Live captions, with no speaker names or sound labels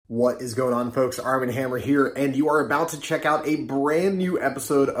What is going on, folks? Arm & Hammer here, and you are about to check out a brand new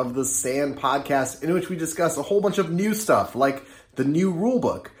episode of the Sand Podcast, in which we discuss a whole bunch of new stuff, like the new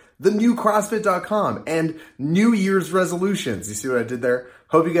rulebook, the new CrossFit.com, and New Year's resolutions. You see what I did there?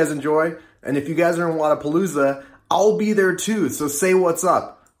 Hope you guys enjoy, and if you guys are in Wodapalooza, I'll be there too, so say what's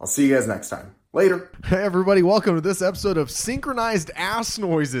up. I'll see you guys next time. Later. Hey everybody, welcome to this episode of Synchronized Ass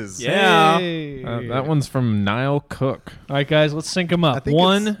Noises. Yeah. That one's from Niall Cook. All right, guys, let's sync them I up. think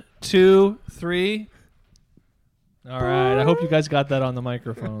 1, 2, 3. All right. I hope you guys got that on the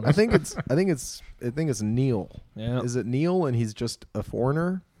microphone. I think it's Neil. Yeah. Is it Neil and he's just a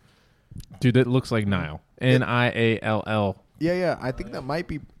foreigner? Dude, it looks like Niall. Niall. Yeah. I think that might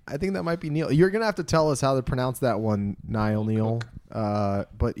be Neil. You're gonna have to tell us how to pronounce that one, Neil.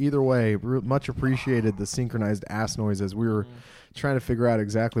 But either way, much appreciated the synchronized ass noises. We were trying to figure out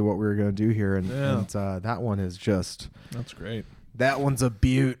exactly what we were gonna do here, and that one is just. That's great. That one's a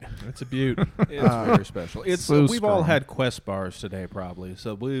beaut. It's a beaut. It's very special. It's so we've all strong. had Quest bars today, probably.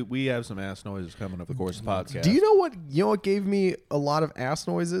 So we have some ass noises coming up, of course, the podcast. Do you know what gave me a lot of ass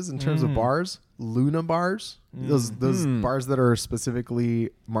noises in terms of bars? Luna bars. Those bars that are specifically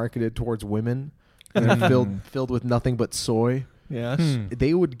marketed towards women and are filled with nothing but soy. Yes.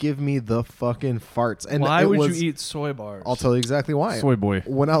 They would give me the fucking farts. And Why it would was- you eat soy bars? I'll tell you exactly why. Soy boy.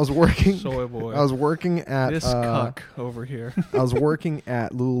 When I was working, Soy boy. I was working at this cuck over here. I was working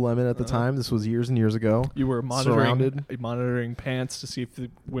at Lululemon at the time. This was years and years ago. You were monitoring pants to see if the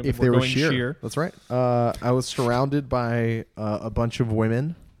women If were they were going sheer. That's right. I was surrounded by a bunch of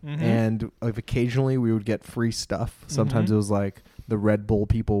women, and occasionally we would get free stuff. Sometimes it was like the Red Bull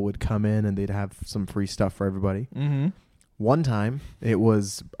people would come in and they'd have some free stuff for everybody. Mm-hmm. One time it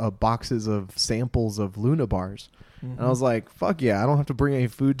was boxes of samples of Luna bars. And I was like, "Fuck yeah! I don't have to bring any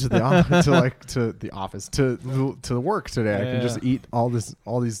food to the office, to work today. I can just eat all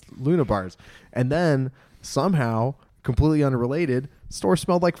these Luna bars." And then somehow, completely unrelated, store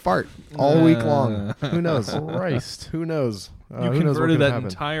smelled like fart all week long. Who knows? Christ. Who knows? You who knows what converted could that happen.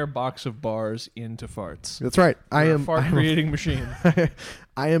 entire box of bars into farts. That's right. I You're am a fart creating machine.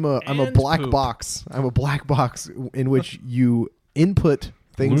 I'm a And black poop. box. I'm a black box in which you input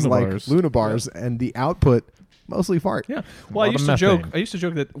things Luna like bars. Luna bars, and the output mostly fart. Yeah. Well, I lot used of to joke. methane. I used to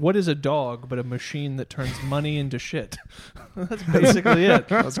joke that what is a dog but a machine that turns money into shit? That's basically it.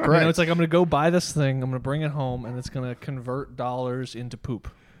 That's You correct. know, it's like I'm going to go buy this thing. I'm going to bring it home, and it's going to convert dollars into poop.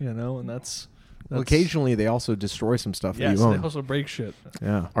 You know, and that's Well, occasionally they also destroy some stuff that yes. you They own. also break shit.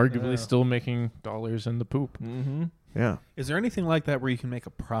 Yeah, Arguably Yeah. still making dollars in the poop. Mm-hmm. yeah. Is there anything like that where you can make a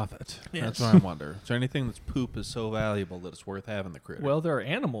profit? Yes. That's what I wonder. Is there anything that's poop is so valuable that it's worth having the critter? Well, there are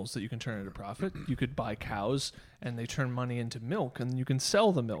animals that you can turn into profit. You could buy cows, and they turn money into milk, and you can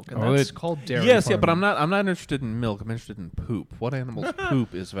sell the milk, and Oh, that's it- called dairy. yes, yeah, but farming. I'm not interested in milk. I'm interested in poop. What animal's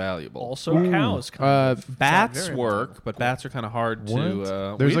poop is valuable? Also, cows. Bats very work, but bats are kind of hard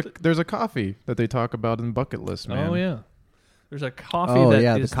to. There's a coffee that they talk about in Bucket List, man. Oh yeah. There's a coffee Oh, that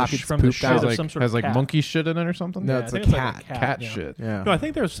yeah, is the coffee that's from the pooped shit out. of Has some like, sort has of like cat. monkey shit in it or something? No, Yeah, it's I a think like Cat yeah. shit. Yeah. No, I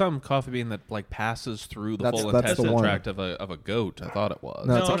think there's some coffee bean that like passes through the That's full the intestinal one. tract of a goat. I thought it was.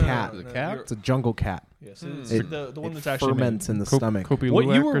 No, it's a cat. Is it a cat? It's a jungle cat. Yes, it's It, the one it that's actually ferments in the stomach. Kopi what you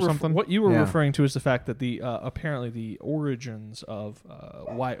Luwak were or something? what you were Yeah. referring to is the fact that the apparently the origins of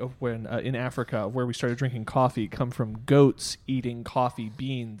when in Africa where we started drinking coffee come from goats eating coffee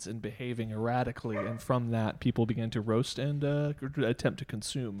beans and behaving erratically, and from that people began to roast and attempt to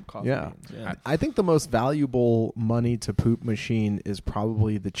consume coffee Yeah. beans. Yeah. I think the most valuable money to poop machine is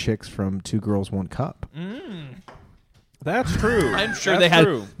probably the chicks from Two Girls, One Cup. That's true. I'm sure That's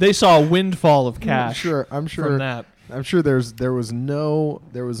true. they saw a windfall of cash I'm sure from that. I'm sure there was no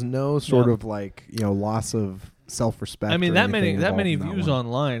sort of like, loss of self-respect. I mean, or that many anything involved in that views one.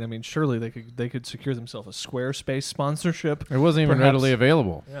 online. I mean, surely they could secure themselves a Squarespace sponsorship. It wasn't even Perhaps- readily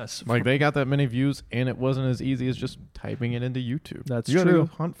available. Yes, Like they got that many views, and it wasn't as easy as just typing it into YouTube. That's you gotta true. go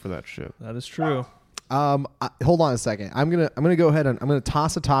hunt for that shit. that is true. Hold on a second. I'm gonna go ahead and I'm gonna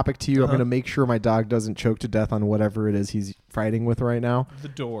toss a topic to you. I'm Uh-huh. gonna make sure my dog doesn't choke to death on whatever it is he's fighting with right now. The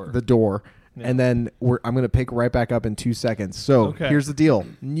door. The door. Yeah. And then I'm going to pick right back up in 2 seconds. So Okay. here's the deal.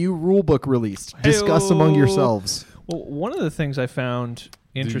 New rule book released. Discuss among Heyo. yourselves. Well, one of the things I found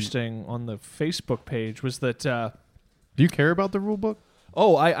interesting on the Facebook page was that Do you care about the rule book?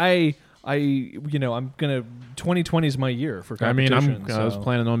 I'm gonna 2020 is my year for I mean, competition. I was so-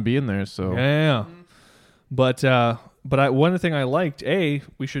 planning on being there, so Yeah. But one thing I liked,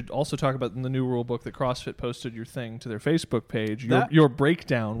 we should also talk about in the new rule book that CrossFit posted your thing to their Facebook page, your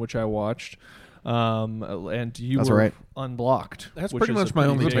breakdown, which I watched. and you That's were right. unblocked. That's which pretty is a much my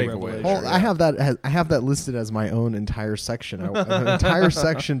only big takeaway. revelation. Well, I have that listed as my own entire section. An entire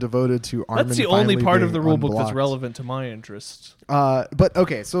section devoted to Armin. That's the only finally part of being the rulebook that's unblocked. relevant to my interests. But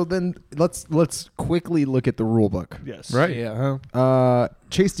okay, so then let's quickly look at the rulebook. Yes. Right? Yeah.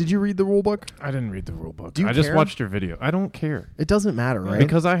 Chase, did you read the rulebook? I didn't read the rule book. Do you I just care? watched your video. I don't care. It doesn't matter, right?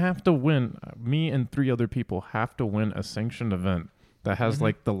 Because I have to win. Me and 3 other people have to win a sanctioned event that has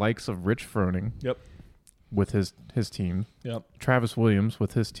like the likes of Rich Froning Yep. with his team, Yep. Travis Williams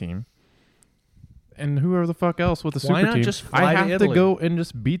with his team, and whoever the fuck else with the Why super not team. just fly I to have to Italy? go and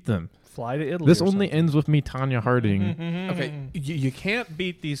just beat them. Fly to Italy. This or only something. ends with me Tanya Harding. Okay, you can't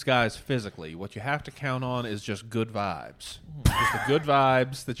beat these guys physically. What you have to count on is just good vibes. Just the good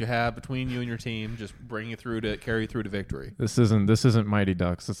vibes that you have between you and your team just bring you through to carry you through to victory. This isn't Mighty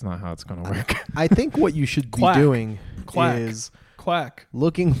Ducks. That's not how it's going to work. I think what you should be Quack. doing Quack. is Quack.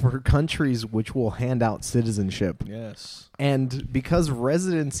 looking for countries which will hand out citizenship. Yes. And because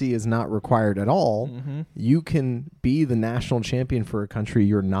residency is not required at all, Mm-hmm. you can be the national champion for a country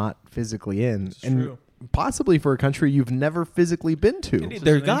you're not physically in. And true. possibly for a country you've never physically been to. This is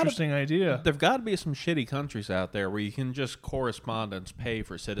There's an gotta- interesting idea. There've got to be some shitty countries out there where you can just correspondence pay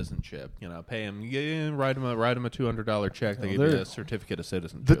for citizenship. You know, pay them, write them a $200 check. They give you a certificate of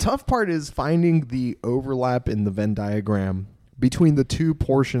citizenship. The tough part is finding the overlap in the Venn diagram between the two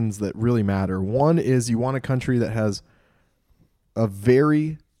portions that really matter. One is you want a country that has a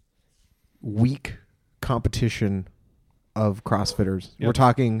very weak competition of CrossFitters. Yep. We're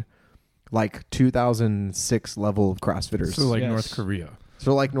talking like 2006 level of CrossFitters. So like Yes. North Korea.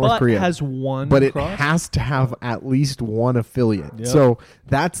 So like North but Korea. has one. But it cross? has to have at least one affiliate. Yep. So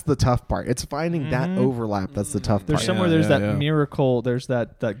that's the tough part. It's finding that overlap that's the tough There's part. somewhere Yeah, there's yeah, that yeah. miracle. There's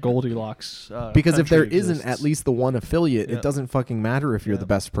that Goldilocks. Because if there country isn't exists. at least the one affiliate, Yeah. it doesn't fucking matter if you're Yeah. the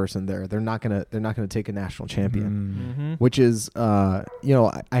best person there. They're not gonna take a national champion. Mhm. Which is I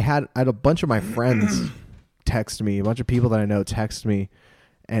had a bunch of my friends text me, a bunch of people that I know text me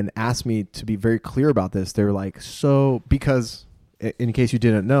and asked me to be very clear about this. They're like, so because in case you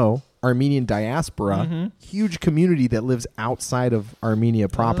didn't know, Armenian diaspora, huge community that lives outside of Armenia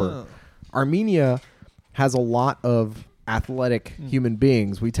proper. Oh. Armenia has a lot of athletic human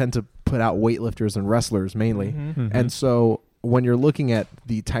beings. We tend to put out weightlifters and wrestlers mainly. And so when you're looking at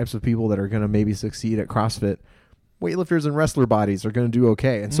the types of people that are going to maybe succeed at CrossFit, weightlifters and wrestler bodies are going to do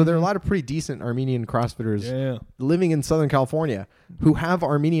okay. And so there are a lot of pretty decent Armenian CrossFitters Yeah. living in Southern California who have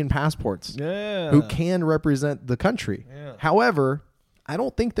Armenian passports, Yeah. who can represent the country. Yeah. However, I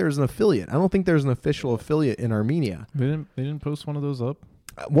don't think there's an affiliate. I don't think there's an official affiliate in Armenia. They didn't post one of those up.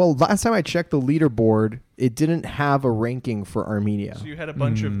 Well, last time I checked the leaderboard, it didn't have a ranking for Armenia. So you had a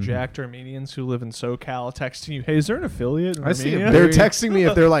bunch of jacked Armenians who live in SoCal texting you, "Hey, is there an affiliate in I see Armenia?" it They're very- texting me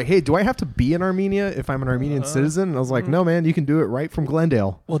if they're like, "Hey, do I have to be in Armenia if I'm an Armenian citizen?" And I was like, "No, man, you can do it right from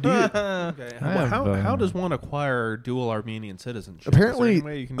Glendale." well, do you? I have, How does one acquire dual Armenian citizenship? Apparently, is there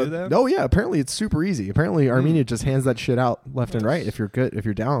any way you can do that? Oh yeah, apparently it's super easy. Apparently Armenia just hands that shit out left and right if you're good, if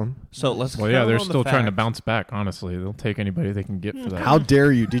you're down. So let's. Well, yeah, count they're on the still trying to fact- bounce back. Honestly, they'll take anybody they can get for that. How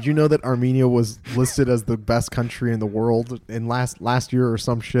dare you? Did you know that Armenia was listed as the best country in the world in last year or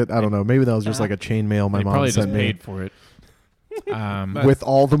some shit? I don't know. Maybe that was just like a chain mail my they mom probably just sent me paid for it. with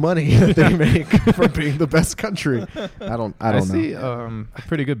all the money that they make from being the best country. I don't I know. see a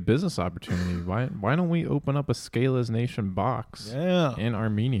pretty good business opportunity. Why don't we open up a Scaleless Nation box Yeah. in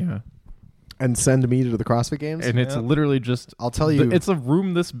Armenia? And send me to the CrossFit Games. And it's Yeah. literally just I'll tell you. it's a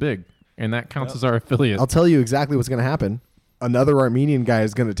room this big, and that counts as our affiliate. I'll tell you exactly what's going to happen. Another Armenian guy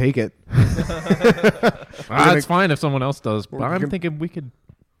is going to take it. It's fine if someone else does, but We're I'm gonna- thinking we could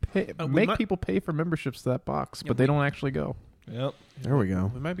pay, we make might- people pay for memberships to that box, Yeah, but they don't actually go. Yep. There we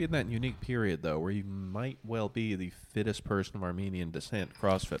go. We might be in that unique period though, where you might well be the fittest person of Armenian descent,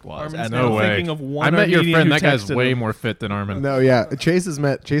 CrossFit wise. Armin's And now No way. thinking of one I met your Armenian friend. who That guy's texted way him. more fit than Armin. No, yeah. Chase has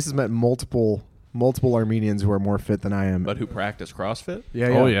met multiple Armenians who are more fit than I am. but who practice CrossFit? Yeah,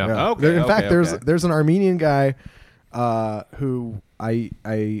 Oh, yeah. Okay, There- in fact, okay, okay. there's an Armenian guy who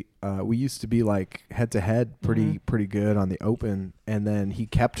we used to be like head to head pretty good on the open, and then he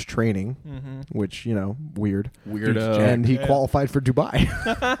kept training, which weird. Weirdo. And he Yeah. qualified for Dubai.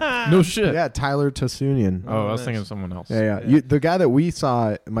 No shit. Yeah, Tyler Tasunian. Oh, I was nice. thinking of someone else. Yeah. The guy that we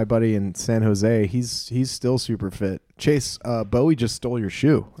saw, my buddy in San Jose, he's still super fit. Chase, Bowie just stole your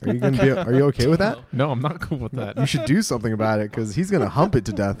shoe. Are you okay with that? No, I'm not cool with that. You should do something about it because he's gonna hump it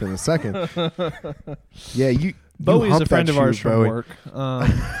to death in a second. Yeah, you. Bowie's hump a friend that of ours shoe, from Bowie. work.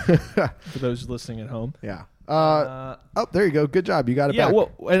 For those listening at home. Yeah. Oh, there you go. Good job. You got it Yeah, back.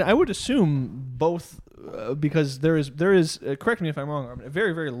 well, and I would assume both because there is correct me if I'm wrong, Armin, a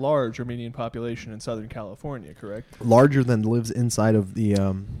very, very large Armenian population in Southern California, correct? Larger than lives inside of the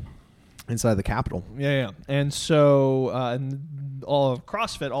capital. Yeah. And so and all of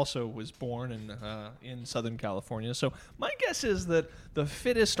CrossFit also was born in Southern California. So my guess is that the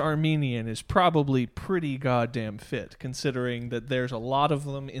fittest Armenian is probably pretty goddamn fit, considering that there's a lot of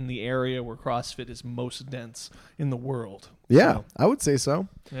them in the area where CrossFit is most dense in the world. Yeah, So, I would say so.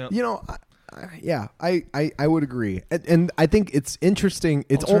 yeah. You know, I would agree, and I think it's interesting.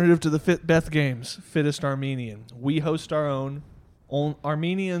 It's Alternative to the Fit Beth Games, fittest Armenian. We host our own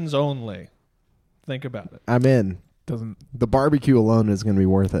Armenians only. Think about it. I'm in. Doesn't The barbecue alone is going to be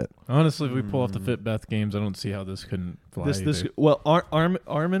worth it. honestly, if we pull off the Fit Beth games, I don't see how this couldn't fly. Armin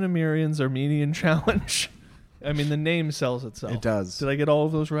Amirian's Armenian Challenge. I mean, the name sells itself. It does. Did I get all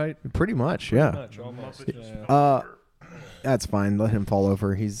of those right? Pretty much, yeah. Much, almost. Yeah. That's fine. Let him fall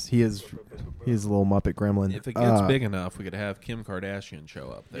over. He is a little Muppet gremlin. If it gets big enough, we could have Kim Kardashian show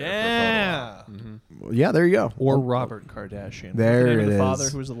up there. Yeah. Yeah, there you go. Or Robert Kardashian. There What's the name it of the is. father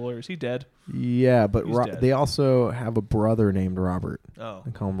who was the lawyer. Is he dead? Yeah, but He's dead. they also have a brother named Robert. Oh.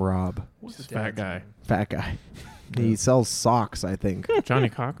 They call him Rob. What's He's the a fat dad's guy. name? Fat guy. He sells socks, I think. Johnny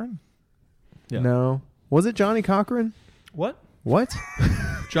Cochran? Yeah. No. Was it Johnny Cochran? What? What?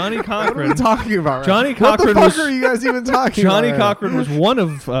 Johnny What are Cochran. we talking about? Right Johnny now? What Cochran the fuck was- are you guys even talking Johnny about? right Cochran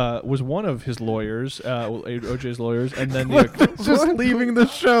was one of his lawyers, OJ's lawyers, and then now? the Just leaving the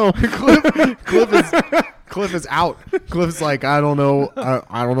show. Cliff is out. Cliff's like, I don't know.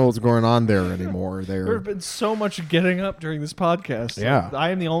 I don't know what's going on there anymore. there There. have been so much getting up during this podcast. Yeah. I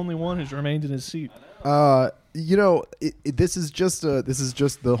am the only one who's remained in his seat. You know, this is just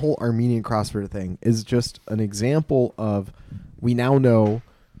the whole Armenian CrossFit thing is just an example of we now know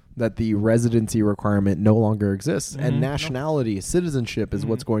that the residency requirement no longer exists, and nationality, citizenship is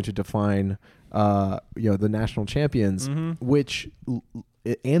what's going to define, the national champions, which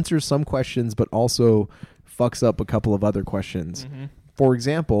it answers some questions, but also fucks up a couple of other questions. For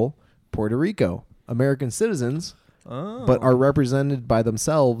example, Puerto Rico, American citizens, but are represented by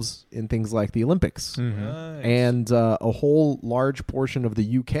themselves in things like the Olympics. Nice. And a whole large portion of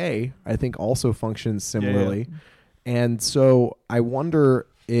the UK, I think, also functions similarly. And so I wonder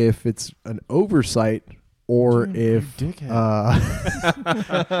if it's an oversight or if... dickhead.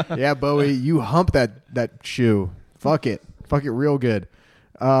 Yeah, Bowie, you hump that shoe. Fuck it real good.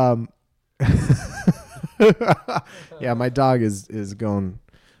 Yeah, my dog is going...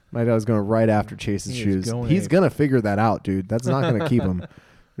 My dog's going right after Chase's He is shoes. going He's ape. going to figure that out, dude. That's not going to keep him.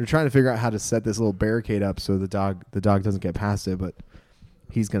 We're trying to figure out how to set this little barricade up so the dog doesn't get past it, but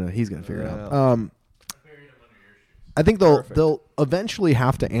he's gonna figure it out. I think they'll eventually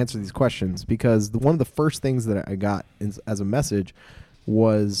have to answer these questions because one of the first things that I got as a message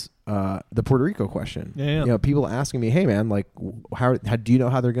was the Puerto Rico question. Yeah. You know, people asking me, "Hey, man, like, how do you know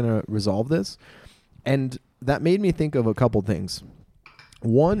how they're gonna resolve this?" And that made me think of a couple things.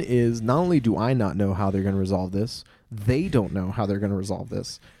 One is not only do I not know how they're going to resolve this, they don't know how they're going to resolve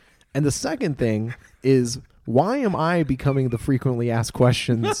this. And the second thing is, why am I becoming the frequently asked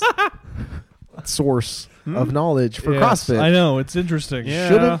questions source of knowledge for Yes, CrossFit? I know, it's interesting. Yeah.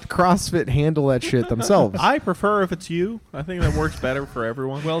 Shouldn't CrossFit handle that shit themselves? I prefer if it's you. I think that works better for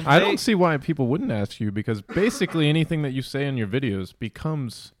everyone. Well, I don't see why people wouldn't ask you because basically anything that you say in your videos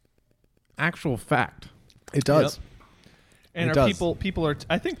becomes actual fact. It does. And It are does. people are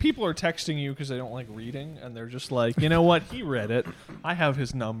I think people are texting you because they don't like reading, and they're just like, you know what, he read it. I have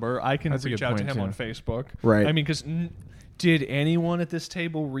his number. I can That's a reach good out to point, him on too. Facebook. Right. I mean, because did anyone at this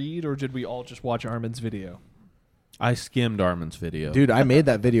table read, or did we all just watch Armin's video? I skimmed Armin's video. Dude, I made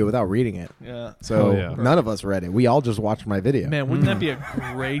that video without reading it. Yeah. So Oh, yeah. none of us read it. We all just watched my video. Man, wouldn't that be a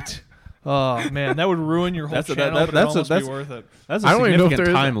great? Oh man, that would ruin your whole That's a- channel. that- but that's a- it'd almost that's- be worth it. That's a I don't even know if significant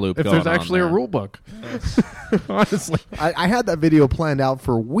there's time loop if going there's actually on a there. rule book. Honestly, I had that video planned out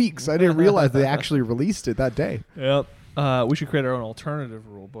for weeks. I didn't realize they actually released it that day. Yep. We should create our own alternative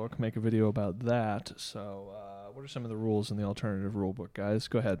rule book. Make a video about that. So, what are some of the rules in the alternative rule book, guys?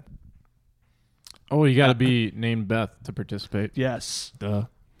 Go ahead. oh, you got to be named Beth to participate. Yes. Duh.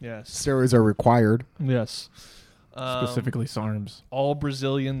 Yes. Steroids are required. Yes. Specifically SARMs. All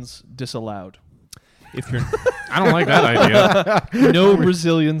Brazilians disallowed. If you're I don't like that idea. No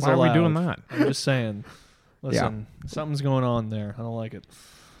Brazilians Why are allowed. we doing that? I'm just saying. Listen, something's going on there. I don't like it.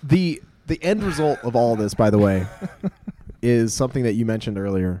 The end result of all this, by the way, is something that you mentioned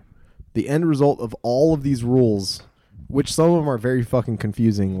earlier. The end result of all of these rules, which some of them are very fucking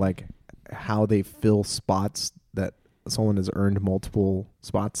confusing, like how they fill spots that someone has earned multiple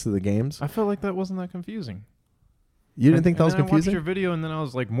spots to the games. I felt like that wasn't that confusing. You didn't think that was I watched confusing? your video, and then I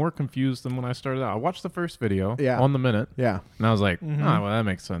was like more confused than when I started out. I watched the first video Yeah. on the minute, Yeah. and I was like, well, that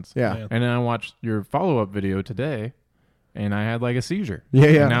makes sense. Yeah. Yeah. And then I watched your follow-up video today, and I had like a seizure. Yeah,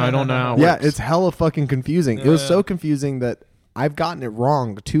 yeah. And now I don't know how it Yeah, works. it's hella fucking confusing. It was Yeah. so confusing that I've gotten it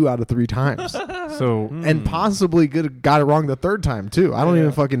wrong 2 out of 3 times. so And possibly got it wrong the 3rd time, too. I don't Yeah.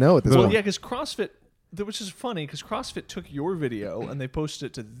 even fucking know at this Well, point. yeah, because CrossFit, which is funny, because CrossFit took your video and they posted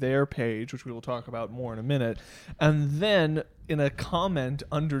it to their page, which we will talk about more in a minute. And then in a comment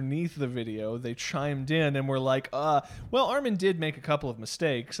underneath the video, they chimed in and were like, well, Armin did make a couple of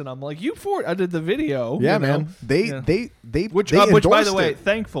mistakes. And I'm like, I did the video. Yeah, you know? man. They Which, they by the endorsed way, it.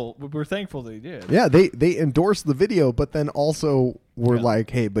 we're thankful they did. Yeah, they endorsed the video, but then also were Yeah. like,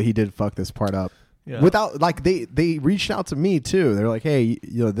 "Hey, but he did fuck this part up." Yeah. Without like they reached out to me too. They're like, "Hey,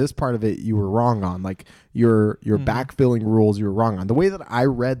 you know this part of it you were wrong on. Like your backfilling rules you were wrong on. The way that I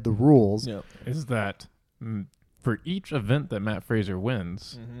read the rules, Yeah. is that for each event that Matt Fraser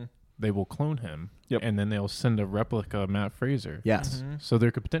wins, they will clone him, Yep. and then they'll send a replica of Matt Fraser. yes, So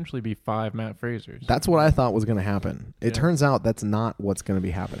there could potentially be 5 Matt Frasers. that's what I thought was going to happen. It Yeah. turns out that's not what's going to be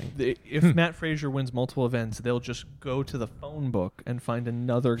happening. If Matt Fraser wins multiple events, they'll just go to the phone book and find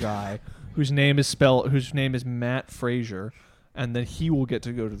another guy whose name is Matt Fraser, and then he will get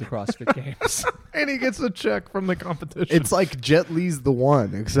to go to the CrossFit Games. And he gets a check from the competition. It's like Jet Li's the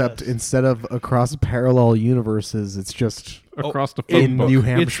one, except Yes. instead of across parallel universes, it's just across the in phone book. New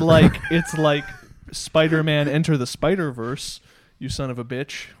Hampshire. It's like Spider-Man Enter the Spider-Verse. You son of a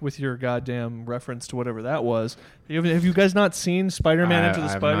bitch, with your goddamn reference to whatever that was. Have you guys not seen Spider-Man Enter the I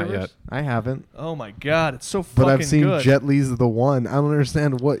have not Spider-Verse? yet. I haven't. Oh my god, it's so fucking But I've seen good. Jet Li's the one. I don't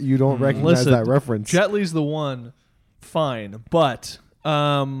understand what you don't recognize Listen, that reference. Jet Li's the one, fine, but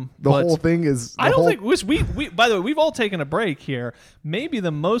the whole thing is. I don't think we. By the way, we've all taken a break here. Maybe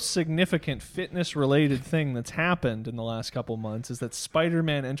the most significant fitness-related thing that's happened in the last couple months is that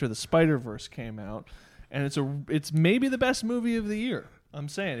Spider-Man: Enter the Spider-Verse came out, and it's maybe the best movie of the year. I'm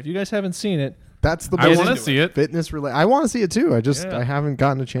saying, if you guys haven't seen it, that's the I best want to see it. fitness related. I want to see it too. I just Yeah. I haven't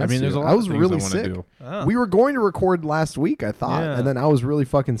gotten a chance. I mean, there's to. a lot I of was things really I wanna sick. do. Oh. We were going to record last week, I thought, Yeah. and then I was really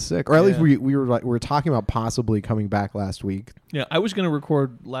fucking sick. Or at least Yeah. we were talking about possibly coming back last week. yeah, I was going to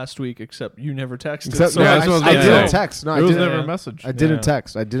record last week, except you never texted. Except so no, that's what I was I gonna didn't say. text. No, I There was didn't. never Yeah. a message. I didn't Yeah.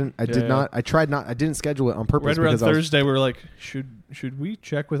 text. I did Yeah. not. I tried not. I didn't schedule it on purpose right around because I was Thursday, we were like, should we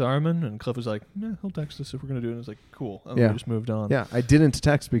check with Armin? And Cliff was like, nah, he'll text us if we're going to do it. And I was like, cool. And Yeah. we just moved on. Yeah, I didn't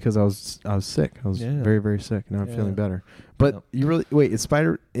text because I was sick. I was Yeah. very, very sick. Now I'm Yeah. feeling better. But Yep. you really is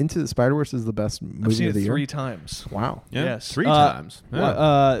Into the Spider-Verse is the best movie I've seen of the it year. 3 times. Wow. Yeah, Yes. 3 times.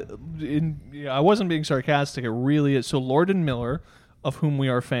 Yeah. I wasn't being sarcastic. It really is. So Lord and Miller, of whom we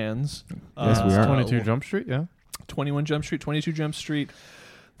are fans. Yes, we are. 22 Jump Street, yeah. 21 Jump Street, 22 Jump Street,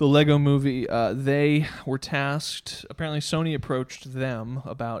 the Lego movie. They were tasked. Apparently, Sony approached them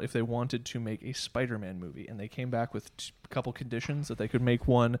about if they wanted to make a Spider-Man movie, and they came back with a couple conditions that they could make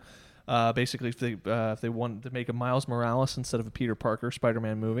one. Basically, if they wanted to make a Miles Morales instead of a Peter Parker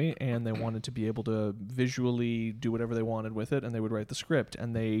Spider-Man movie, and they wanted to be able to visually do whatever they wanted with it, and they would write the script.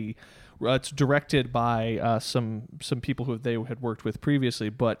 And it's directed by some people who they had worked with previously,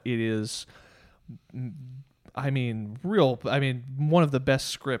 but it is. One of the best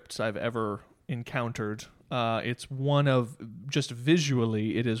scripts I've ever encountered. It's one of, just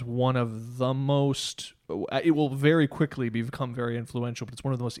visually, it is one of the most, it will very quickly become very influential, but it's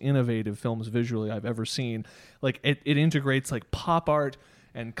one of the most innovative films visually I've ever seen. Like, it integrates like pop art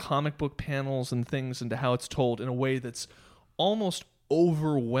and comic book panels and things into how it's told in a way that's almost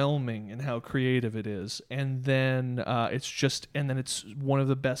overwhelming in how creative it is. And then it's one of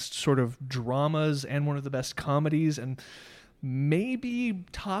the best sort of dramas and one of the best comedies, and maybe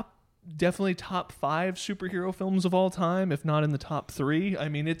definitely top 5 superhero films of all time, if not in the top 3. I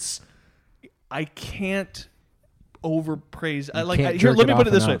mean, I can't overpraise. Let Let me put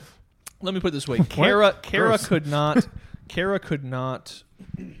it this way. Let me put it this way. Kara could not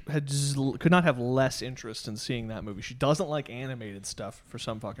have less interest in seeing that movie. She doesn't like animated stuff for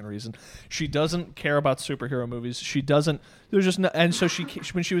some fucking reason. She doesn't care about superhero movies. She doesn't. There's just no. And so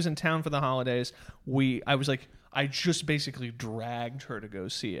when she was in town for the holidays, I just basically dragged her to go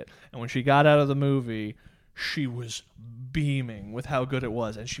see it. And when she got out of the movie, she was beaming with how good it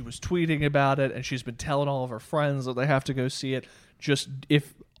was, and she was tweeting about it, and she's been telling all of her friends that they have to go see it. Just,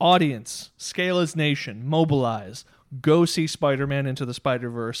 if audience, Scala's Nation, mobilize, go see Spider-Man Into the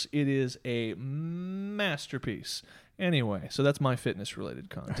Spider-Verse. It is a masterpiece. Anyway, so that's my fitness-related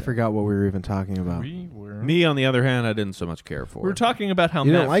I content. forgot what we were even talking about. Me, on the other hand, I didn't so much care for. We were talking about how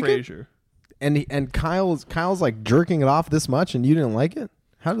You didn't Matt like it? Fraser... And Kyle's like jerking it off this much, and you didn't like it.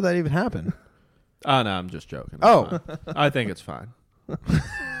 How did that even happen? Oh, no, I'm just joking. It's Oh. fine. I think it's fine.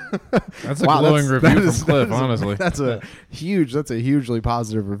 That's a Wow, glowing that review is- from Cliff, that is honestly. That's a hugely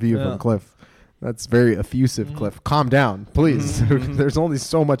positive review Yeah. from Cliff. That's very effusive, Cliff. Calm down, please. There's only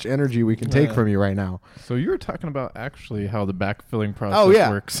so much energy we can take Yeah. from you right now. So you were talking about actually how the backfilling process yeah.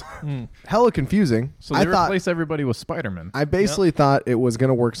 works. Hella confusing. So I they thought replace everybody with Spider-Man. I basically thought it was going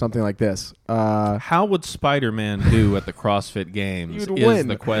to work something like this. How would Spider-Man do at the CrossFit Games He would is win.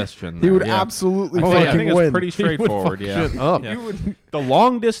 the question. He there. would Yeah. absolutely I think, I fucking think it's win. pretty straightforward. fuck Yeah. shit up. Yeah. The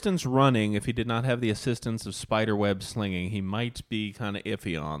long distance running, if he did not have the assistance of spider web slinging, he might be kind of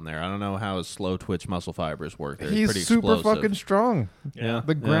iffy on there. I don't know how his slow twitch muscle fibers work. They're He's pretty super explosive. fucking strong. Yeah.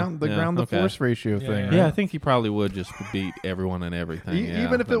 The ground to okay. force ratio Yeah, thing. yeah. right? Yeah, I think he probably would just beat everyone and everything. Yeah,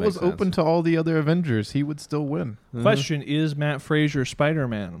 Even if that it was makes sense. open to all the other Avengers, he would still win. Question: is Matt Frazier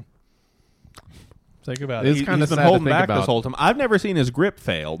Spider-Man? Think about It's it. kinda He's been sad to holding think back about. this whole time. I've never seen his grip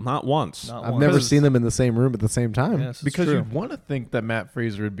fail, not once. Not I've once. never Because- seen them in the same room at the same time. Yes, it's Because true. you want to think that Matt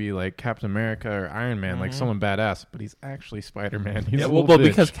Fraser would be like Captain America or Iron Man, like someone badass, but he's actually Spider-Man. He's Yeah, a well, little bitch.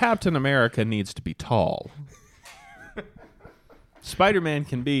 because Captain America needs to be tall. Spider-Man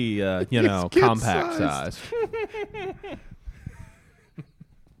can be, kid compact sized. size.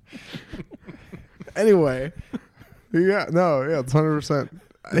 Anyway, it's 100%.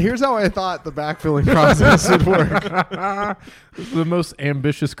 Here's how I thought the backfilling process would work. the most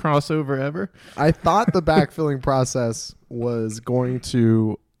ambitious crossover ever. I thought the backfilling process was going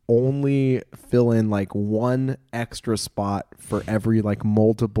to only fill in like one extra spot for every like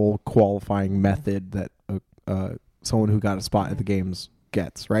multiple qualifying method that someone who got a spot at the games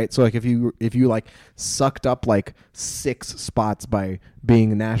gets, right? So like if you like sucked up like 6 spots by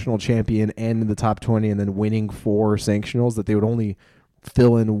being a national champion and in the top 20 and then winning 4 sanctionals, that they would only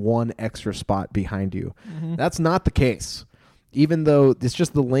fill in one extra spot behind you. That's not the case. Even though it's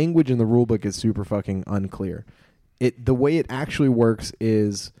just the language in the rulebook is super fucking unclear. The way it actually works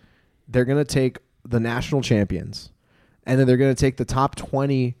is they're going to take the national champions and then they're going to take the top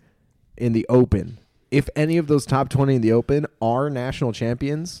 20 in the open. If any of those top 20 in the open are national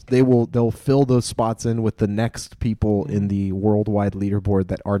champions, they'll fill those spots in with the next people in the worldwide leaderboard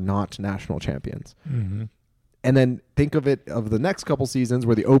that are not national champions. Mm-hmm. And then think of it of the next couple seasons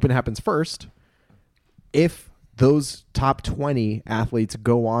where the open happens first. If those top 20 athletes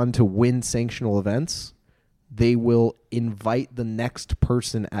go on to win sanctional events, they will invite the next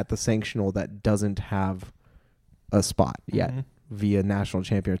person at the sanctional that doesn't have a spot yet via national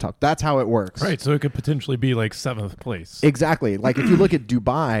champion talk. That's how it works. Right, so it could potentially be like 7th place. Exactly. Like if you look at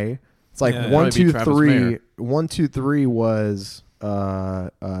Dubai, it's like Yeah, it 1, might be 2, Travis 3. Mayer. 1, 2, 3 was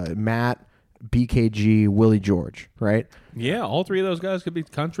Matt, BKG, Willie George, right? Yeah, all three of those guys could be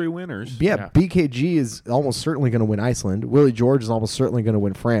country winners. Yeah, Yeah. BKG is almost certainly going to win Iceland. Willie George is almost certainly going to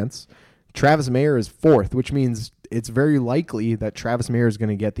win France. Travis Mayer is 4th, which means it's very likely that Travis Mayer is going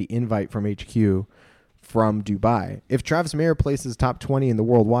to get the invite from HQ from Dubai. If Travis Mayer places top 20 in the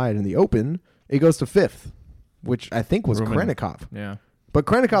worldwide in the open, it goes to 5th, which I think was Roman. Krenikov. Yeah. But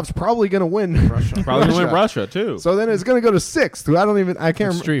Krenikov's probably going to win Russia. Probably gonna win Russia too. So then it's going to go to 6th. Who I can't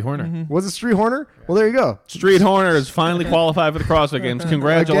remember. Street Horner. Was it Street Horner? Well, there you go. Street Horner has finally qualified for the CrossFit Games.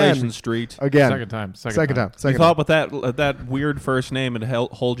 Congratulations, Again. Street. Again. Second time. Second time. You thought with that weird first name it'd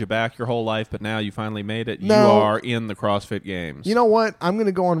hold you back your whole life, but now you finally made it. No. You are in the CrossFit Games. You know what? I'm going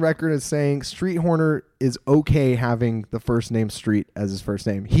to go on record as saying Street Horner is okay having the first name Street as his first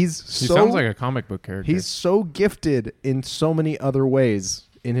name. He So sounds like a comic book character. he's so gifted in so many other ways,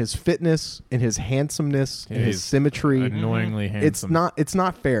 in his fitness, in his handsomeness, in his He's symmetry. annoyingly handsome. It's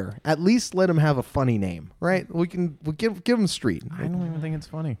not fair. At least let him have a funny name, right? We'll give him Street. I don't even think it's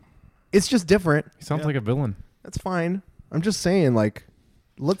funny. It's just different. He sounds like a villain. That's fine. I'm just saying, like,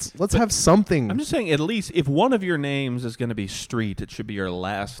 let's have something. I'm just saying, at least if one of your names is going to be Street, it should be your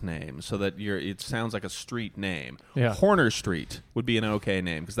last name, so that it sounds like a street name. Yeah. Horner Street would be an okay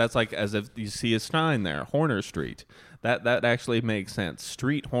name because that's like as if you see a sign there, Horner Street. That actually makes sense.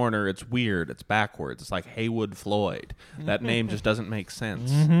 Street Horner, it's weird. It's backwards. It's like Haywood Floyd. That name just doesn't make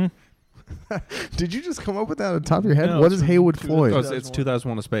sense. Did you just come up with that on the top of your head? No, What it's is from Haywood 2000. Floyd? It's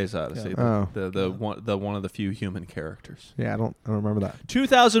 2001: A Space Odyssey. Yeah. The one of the few human characters. Yeah, I don't remember that.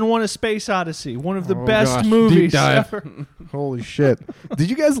 2001: A Space Odyssey, one of the Oh, best gosh. Deep movies dive. ever. Holy shit! Did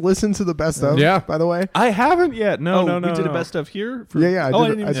you guys listen to the best of? Yeah. By the way. I haven't yet. No. We did a best of here. Yeah. I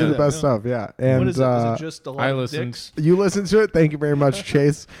did didn't the even best see that, stuff. Yeah. no. And What is it? Was it just a lot I of listened. dicks? you listened to it. Thank you very much,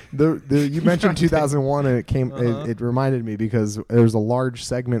 Chase. You mentioned 2001, and it came. It reminded me because there was a large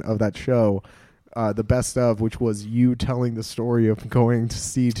segment of that show. The best of, which was you telling the story of going to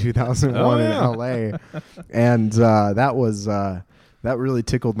see 2001 in LA, and that was That really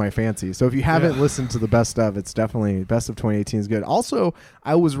tickled my fancy. So if you haven't listened to the best of, it's definitely best of 2018 is good. Also,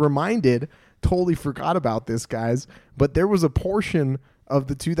 I was reminded, totally forgot about this, guys, but there was a portion of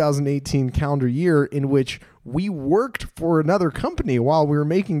the 2018 calendar year in which we worked for another company while we were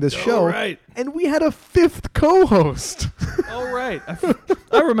making this show, right. and we had a 5th co-host. Oh, right.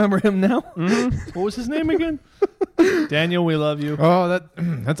 I remember him now. What was his name again? Daniel, we love you. Oh,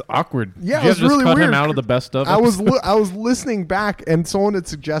 that's awkward. Yeah, Did you it was have to just really cut weird. him out of the best of. I was listening back, and someone had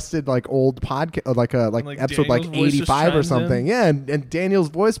suggested like old podcast, like episode Daniel's like voice just 85 or chimes something. Yeah, and Daniel's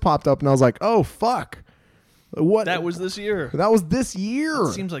voice popped up, and I was like, oh fuck, what? That was this year. That was this year.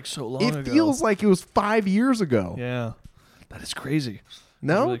 It seems like so long ago. It feels like it was 5 years ago. Yeah. That is crazy.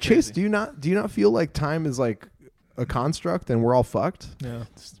 No, really Chase, crazy. do you not feel like time is like a construct and we're all fucked? Yeah.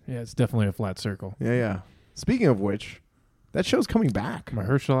 Yeah, it's definitely a flat circle. Yeah. Speaking of which, that show's coming back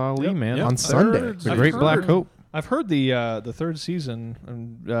Mahershala Ali, Yep, man. yep. on Sunday. The I've Great Black heard- Hope. I've heard the third season,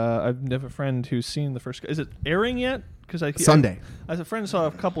 and I have a friend who's seen the first. Is it airing yet? Because Sunday. I a friend saw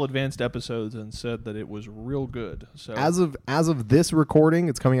a couple advanced episodes and said that it was real good. So As of this recording,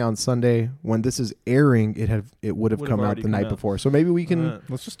 it's coming out on Sunday. When this is airing, it would have come out already the come night out. before. So maybe we can. Right.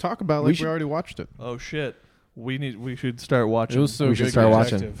 Let's just talk about it We like should- we already watched it. Oh shit, we should start watching. It was so We should good, start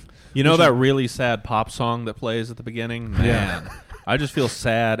guys. watching. You know that really sad pop song that plays at the beginning? Man, I just feel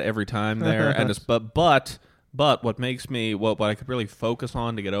sad every time there. And it's but what makes me what I could really focus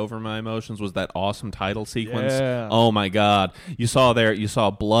on to get over my emotions was that awesome title sequence. Yeah. Oh my god. You saw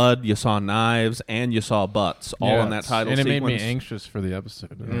blood, you saw knives, and you saw butts all Yeah, in that title and it sequence. made me anxious for the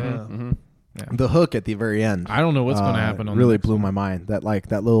episode. Yeah. The hook at the very end. I don't know what's going to happen. On really the next blew one. my mind. That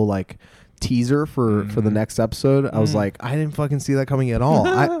little teaser for the next episode. I was like, I didn't fucking see that coming at all.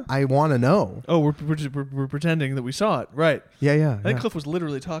 I want to know. Oh, we're pretending that we saw it, right? Yeah. I think Cliff was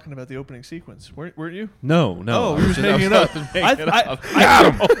literally talking about the opening sequence. Weren't you? No. Oh, we were just I was making it up. about to make it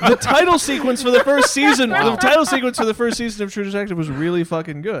up. The title sequence for the first season. The title sequence for the first season of True Detective was really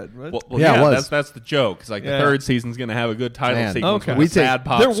fucking good. Right? Well, Yeah, it yeah, was. that's the joke. It's like Yeah. the third season's going to have a good title Man. sequence Okay. with We a sad take-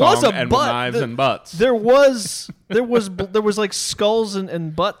 pop There was song a and butt. with knives and butts. There was like skulls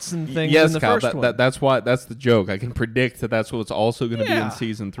and butts and things Yes, in the Kyle, first one. that's the joke. I can predict that's what's also going to be in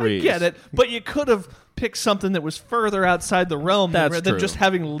season 3. I get it, but you could have picked something that was further outside the realm That's than true. just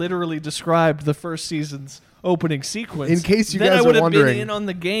having literally described the first season's opening sequence. In case you then guys I are would have wondering- been in on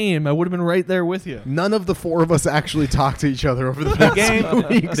the game. I would have been right there with you. None of the four of us actually talked to each other over the past game- few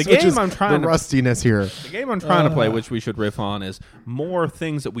weeks. the which game is I'm trying the to- rustiness here. The game I'm trying to play, which we should riff on, is more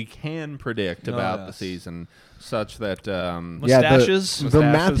things that we can predict about the yes. season, such that Mustaches. The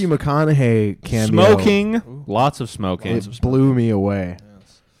Matthew McConaughey cameo. smoking, lots of smoking. It blew me away.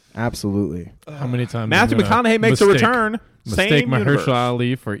 Absolutely. How many times? Matthew is gonna McConaughey makes a mistake- return. Mistake Same universe. Mahershala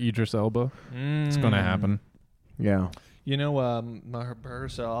Ali for Idris Elba. It's going to happen. Yeah. You know,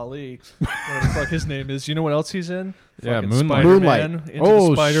 Mahershala Ali, whatever the fuck his name is. You know what else he's in? Yeah, Fucking Moonlight. Spider-Man, Moonlight. Into Oh,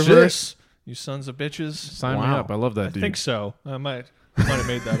 the Spider-Verse. You sons of bitches. Sign me Wow. up. I love that I dude. think so. I might have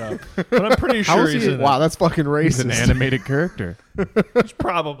made that up, but I'm pretty How sure is he's he? in Wow, it. that's fucking He's racist. an animated character. He's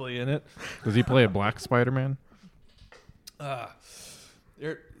probably in it. Does he play a black Spider-Man?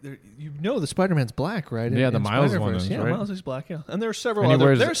 You know the Spider-Man's black, right? Yeah, the Miles one Spider-Verse. is, Yeah, right? Miles is black. Yeah, and there are several And he other.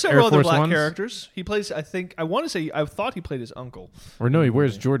 wears There are several Air other Force black Ones? characters. He plays. I thought he played his uncle. Or no, he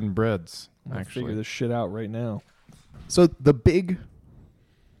wears Jordan Breads, I'll figure actually. this shit out right now. So the big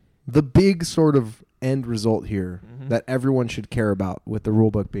sort of end result here that everyone should care about with the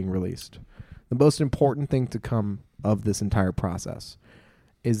rulebook being released, the most important thing to come of this entire process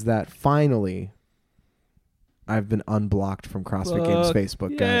is that finally I've been unblocked from CrossFit Games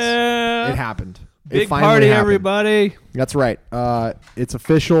Facebook, guys. Yeah. It happened. It Big finally party, happened. everybody. That's right. It's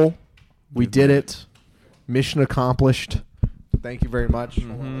official. We did it. Mission accomplished. Thank you very much.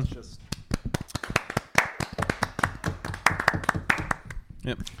 Hold on, let's just...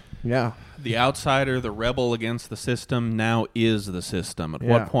 Yep. Yeah. The outsider, the rebel against the system, now is the system. At Yeah.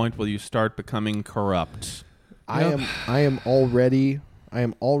 what point will you start becoming corrupt? I am already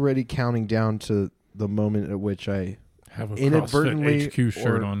counting down to the moment at which I Have a inadvertently CrossFit HQ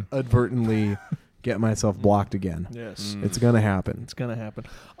shirt or on. advertently get myself blocked again. Yes. It's gonna happen. It's gonna happen.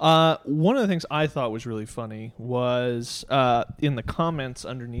 One of the things I thought was really funny was in the comments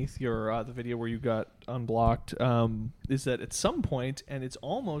underneath your the video where you got unblocked. Is that at some point, and it's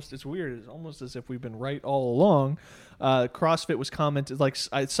weird. It's almost as if we've been right all along. CrossFit was commented like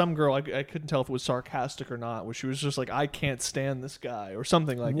some girl. I couldn't tell if it was sarcastic or not. Where she was just like, "I can't stand this guy" or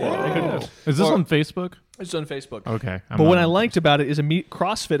something like that. I couldn't. Is this Or- on Facebook? It's on Facebook. Okay. But what I liked about it is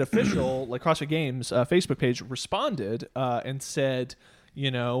CrossFit official, like CrossFit Games Facebook page responded and said, you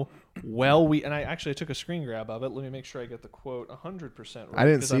know, and I actually took a screen grab of it. Let me make sure I get the quote 100% right. I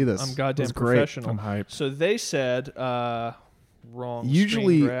didn't 'cause see this. I'm goddamn It was great. professional. I'm hyped. So they said, wrong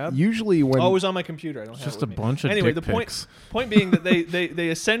screen grab. Usually when Oh, it was on my computer. I don't have Just it with a me. bunch of anyway. dick The pics. point being that they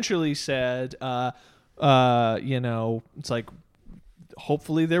essentially said, it's like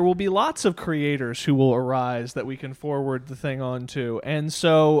hopefully there will be lots of creators who will arise that we can forward the thing on to, and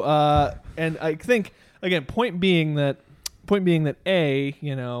so and I think again, point being that A,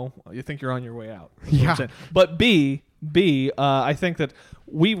 you think you're on your way out. That's what I'm saying. But B, I think that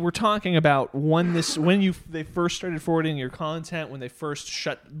we were talking about when they first started forwarding your content, when they first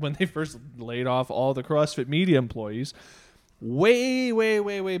laid off all the CrossFit Media employees,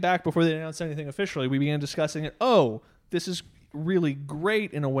 way back before they announced anything officially, we began discussing it. Oh, this is really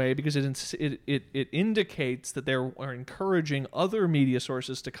great in a way because it indicates that they are encouraging other media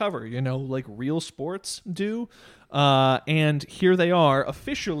sources to cover, like Real Sports do, and here they are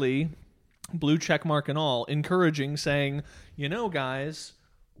officially, blue check mark and all, encouraging, saying, guys,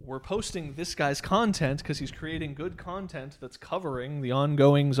 we're posting this guy's content because he's creating good content that's covering the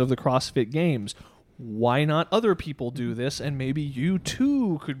ongoings of the CrossFit Games. Why not other people do this, and maybe you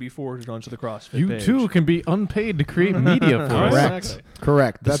too could be forwarded onto the CrossFit You page. too can be unpaid to create media for us. Exactly.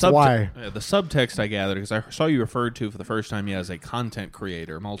 Correct. That's why. The subtext I gathered, because I saw you referred to for the first time as a content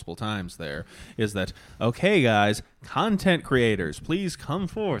creator multiple times there, is that, okay, guys, content creators, please come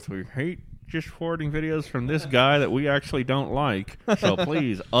forth. We hate just forwarding videos from this guy that we actually don't like. So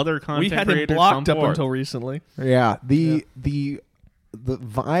please, other content We had creators him blocked come up forth. until recently. Yeah. The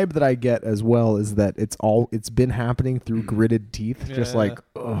vibe that I get as well is that it's been happening through gritted teeth, just Yeah. like,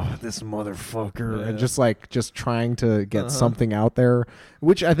 oh, this motherfucker, Yeah. and just trying to get something out there,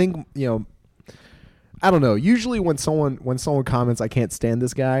 which I think, I don't know. Usually when someone comments, I can't stand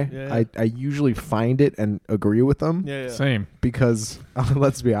this guy, Yeah. I usually find it and agree with them Yeah. Same. because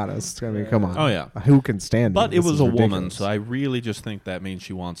let's be honest. I mean, come on. Oh, yeah. Who can stand But it? it This was is a woman, ridiculous. so I really just think that means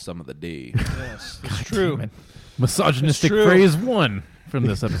she wants some of the D. Yes, it's true. Damn it. Misogynistic It's true. phrase 1 from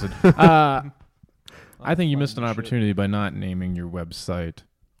this episode. I think you missed an opportunity by not naming your website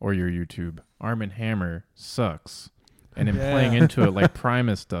or your YouTube. Arm & Hammer sucks. And then Yeah. playing into it like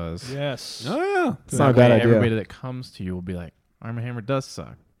Primus does. Yes. Oh, yeah. It's not a bad idea. Everybody that comes to you will be like, Arm & Hammer does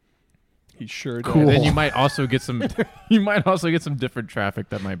suck. He sure Cool. does. And then you might also get some different traffic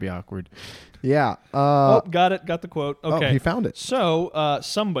that might be awkward. Yeah. Got it. Got the quote. Okay. Oh, he found it. So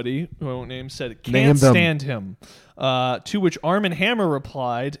somebody who I won't name said, Name can't them. stand him. To which Arm & Hammer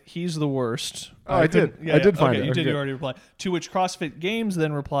replied, he's the worst. Oh, I did. I did find it. You did. Okay. You already replied. To which CrossFit Games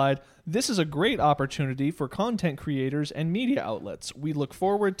then replied, this is a great opportunity for content creators and media outlets. We look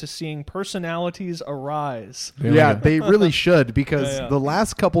forward to seeing personalities arise. There we Yeah, go. they really should, because Yeah. the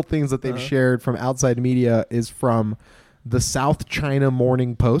last couple things that they've shared from outside media is from the South China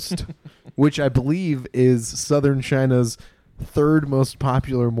Morning Post, which I believe is Southern China's third most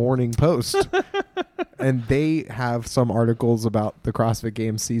popular morning post. And they have some articles about the CrossFit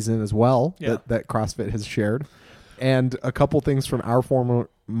Games season as well that CrossFit has shared. And a couple things from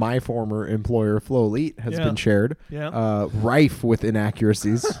my former employer, Flow Elite, has been shared. Yeah. Rife with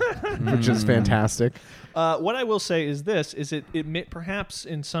inaccuracies, which is fantastic. What I will say is this: it perhaps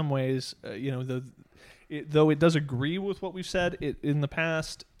in some ways, though it does agree with what we've said in the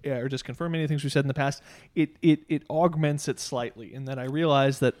past, or just confirm many things we've said in the past, it augments it slightly in that I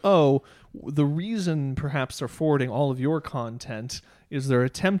realize that, the reason perhaps they're forwarding all of your content is they're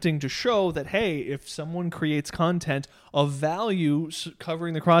attempting to show that, hey, if someone creates content of value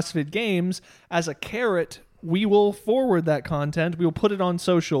covering the CrossFit Games, as a carrot, we will forward that content. We will put it on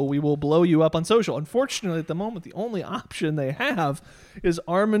social. We will blow you up on social. Unfortunately, at the moment, the only option they have is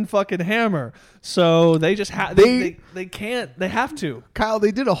Arm & fucking Hammer. So they just they can't. They have to. Kyle, they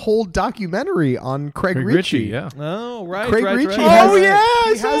did a whole documentary on Craig Ritchie. yeah. Oh, right. Craig right, Ritchie right. has,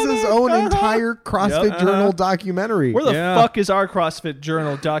 Right. he has his own entire CrossFit Journal documentary. Where the fuck is our CrossFit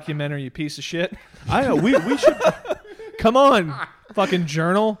Journal documentary, you piece of shit? I know. We should. Come on, fucking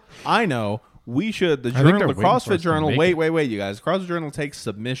journal. I know. We should. The think journal, they're the waiting for us CrossFit to Journal. make Wait, it. you guys. CrossFit Journal takes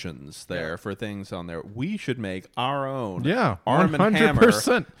submissions there for things on there. We should make our own. Yeah, Arm & Hammer.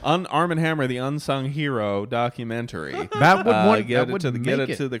 100%. Arm & Hammer, the unsung hero documentary. That would get that would it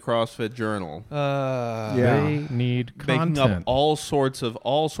make to the CrossFit Journal. Yeah. They need Making content. up all sorts of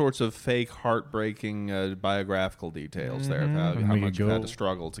fake, heartbreaking biographical details there of how And we much could you've had go- to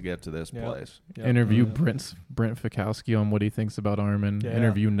struggle to get to this place. Interview Brent Fikowski on what he thinks about Armin. Yeah.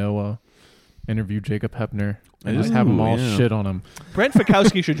 Interview Noah. Interview Jacob Hepner. And Ooh, just have them all yeah. shit on him. Brent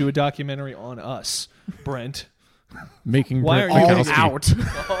Fikowski should do a documentary on us, Brent. Making Why Brent are you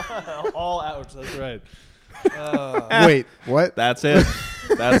Fikowski. All out. That's right. Wait, what? That's it.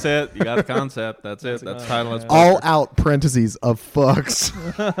 That's it. You got the concept. That's it. That's the title. That's All out parentheses of fucks.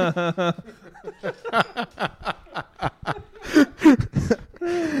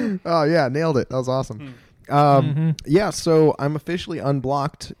 Oh yeah, nailed it. That was awesome. Yeah, so I'm officially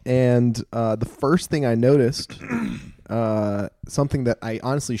unblocked, and the first thing I noticed, something that I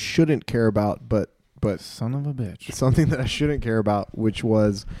honestly shouldn't care about, but Son of a bitch. something that I shouldn't care about, which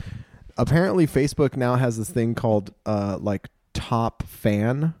was apparently Facebook now has this thing called like top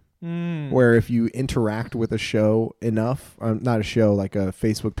fan, where if you interact with a show enough, not a show, like a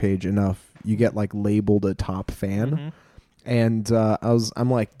Facebook page enough, you get like labeled a top fan. And I'm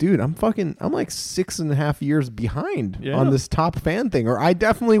like, dude, I'm like 6.5 years behind on this top fan thing, or I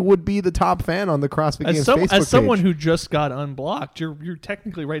definitely would be the top fan on the CrossFit Games Facebook page. As someone who just got unblocked, you're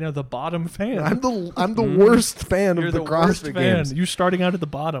technically right now the bottom fan. I'm the worst fan You're of the worst CrossFit fan. Games. You're starting out at the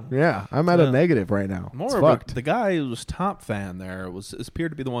bottom. Yeah, I'm at a negative right now. It's fucked. The guy who was top fan there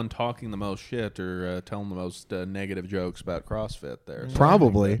appeared to be the one talking the most shit or telling the most negative jokes about CrossFit there. So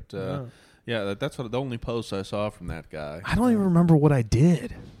Probably. Yeah, that's what the only post I saw from that guy. I don't even remember what I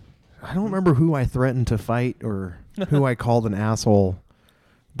did. I don't remember who I threatened to fight or who I called an asshole.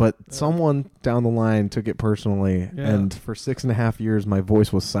 But someone down the line took it personally, and for 6.5 years, my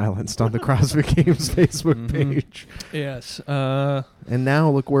voice was silenced on the CrossFit Games Facebook page. Yes. And now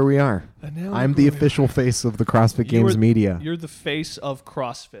look where we are. I'm the official face of the CrossFit Games media. You're the face of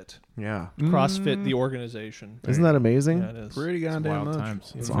CrossFit. Yeah. CrossFit, the organization. Isn't that amazing? Yeah, it is. Pretty goddamn Wild much.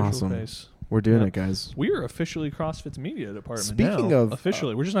 times. It's Official awesome. face. We're doing Yeah. it, guys. We are officially CrossFit's media department. Speaking now. of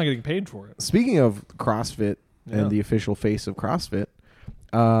officially, we're just not getting paid for it. Speaking of CrossFit Yeah. and the official face of CrossFit,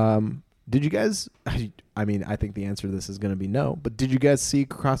 did you guys, I mean, I think the answer to this is going to be no, but did you guys see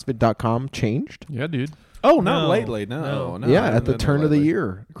CrossFit.com changed? Yeah, dude. Oh, not No. lately. No. Yeah, I at the didn't know turn of the lately.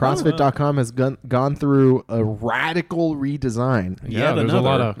 year. CrossFit.com has gone through a radical redesign. Yet there's a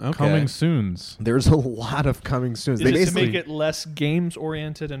lot another. of Okay. coming soons. There's a lot of coming soon. Is They it to basically, make it less games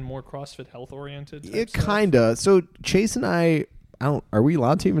oriented and more CrossFit health oriented? it kind of. So Chase and I don't, are we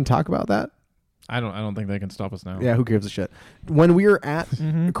allowed to even talk about that? I don't think they can stop us now. Yeah, who gives a shit? When we were at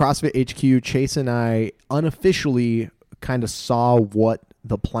CrossFit HQ, Chase and I unofficially kind of saw what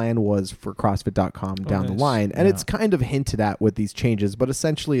the plan was for CrossFit.com down the nice. line. And it's kind of hinted at with these changes, but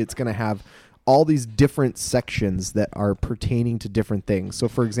essentially it's going to have all these different sections that are pertaining to different things. So,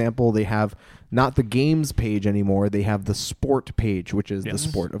 for example, they have not the games page anymore. They have the sport page, which is the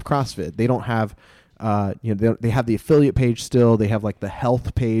sport of CrossFit. They don't have... they have the affiliate page still. They have like the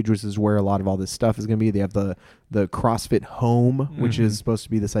health page, which is where a lot of all this stuff is going to be. They have the CrossFit Home, which is supposed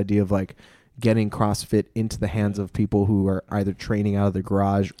to be this idea of like getting CrossFit into the hands of people who are either training out of the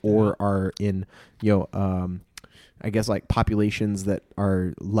garage or are in, I guess like populations that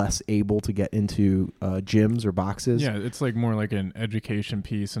are less able to get into gyms or boxes. Yeah, it's like more like an education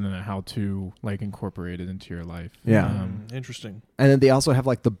piece and then a how-to like incorporate it into your life. Yeah. Interesting. And then they also have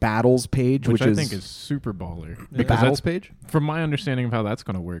like the battles page, which I think is super baller. the Because battles that's, page. from my understanding of how that's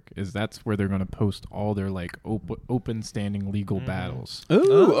going to work, is that's where they're going to post all their like open standing legal battles.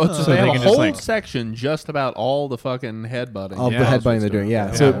 Ooh, so they they have a can just, whole like- section just about all the fucking headbutting. Of the headbutting they're doing, yeah.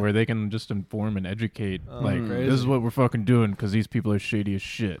 Yeah, So where they can just inform and educate, like crazy. this is what we're fucking doing because these people are shady as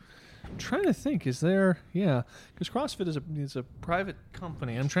shit. I'm trying to think. Is there? Yeah, because CrossFit is a private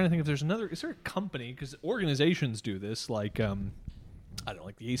company. I'm trying to think if there's another. Is there a company? Because organizations do this, like I don't know,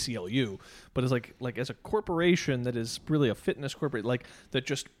 like the ACLU, but it's like as a corporation that is really a fitness corporate, like that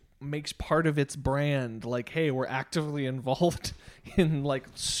just makes part of its brand like, hey, we're actively involved in like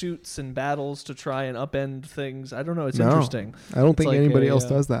suits and battles to try and upend things. I don't know. It's No, interesting. I don't It's think like anybody a, else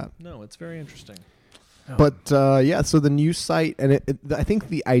does that. No, it's very interesting. But yeah, so the new site, and I think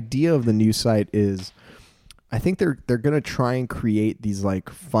the idea of the new site is, I think they're gonna try and create these like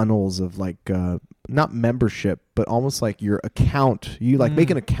funnels of like not membership, but almost like your account. You like make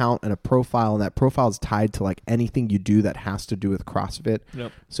an account and a profile, and that profile is tied to like anything you do that has to do with CrossFit.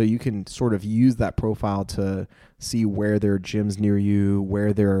 Yep. So you can sort of use that profile to see where there are gyms near you,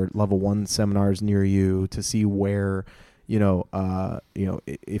 where there are level 1 seminars near you, to see where.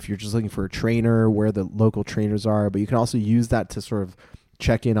 If you're just looking for a trainer, where the local trainers are, but you can also use that to sort of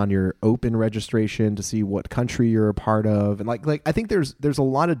check in on your open registration to see what country you're a part of, and like I think there's a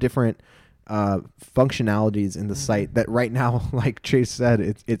lot of different functionalities in the site that right now, like Chase said,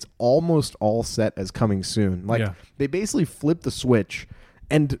 it's almost all set as coming soon. Like they basically flipped the switch,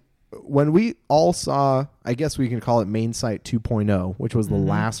 and when we all saw, I guess we can call it main site 2.0, which was the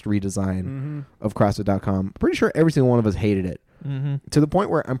last redesign of CrossFit.com, pretty sure every single one of us hated it. To the point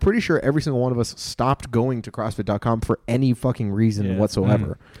where I'm pretty sure every single one of us stopped going to CrossFit.com for any fucking reason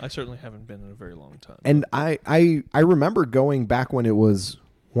whatsoever. I certainly haven't been in a very long time. And I remember going back when it was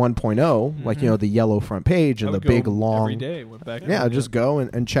 1.0, like the yellow front page I and the would big go long. every day. Went back. Yeah, just go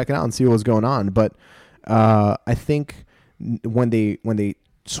and check it out and see what was going on. But I think when they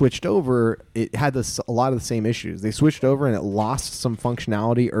switched over, it had a lot of the same issues. They switched over and it lost some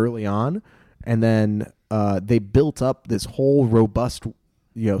functionality early on, and then they built up this whole robust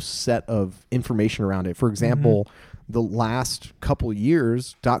set of information around it. For example, the last couple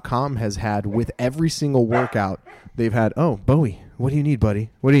years, .com has had, with every single workout, they've had, oh, Bowie, what do you need, buddy?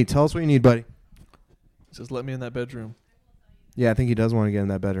 What do you need? Tell us what you need, buddy. He says, let me in that bedroom. Yeah, I think he does want to get in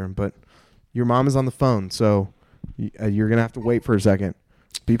that bedroom, but your mom is on the phone, so you're going to have to wait for a second.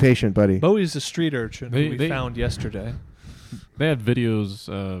 Be patient, buddy. Bowie's a street urchin who we They- found yesterday. They had videos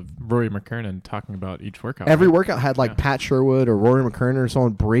of Rory McKernan talking about each workout. Every workout had like Yeah. Pat Sherwood or Rory McKernan or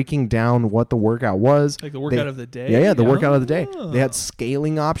someone breaking down what the workout was. Like the workout of the day? Yeah, the workout of the day. Oh. They had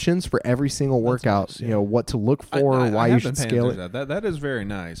scaling options for every single workout. nice, yeah. What to look for, I why you have should been paying scale it. attention to that. That is very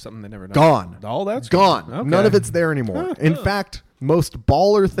nice. Something they never done. Gone. Oh, that's Gone. good. Okay. None of it's there anymore. In fact, most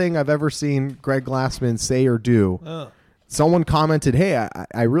baller thing I've ever seen Greg Glassman say or do. Oh. Someone commented, "Hey,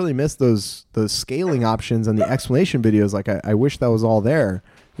 I really miss those scaling options and the explanation videos. Like I wish that was all there.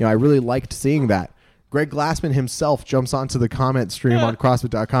 I really liked seeing that." Greg Glassman himself jumps onto the comment stream on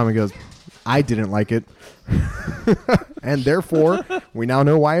CrossFit.com and goes, "I didn't like it," and therefore we now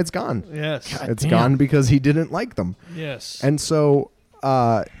know why it's gone. Yes. It's gone because he didn't like them. Yes. And so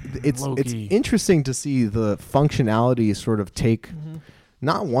it's Low-key. interesting to see the functionality sort of take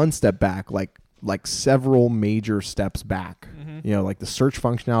not one step back, like several major steps back. Like the search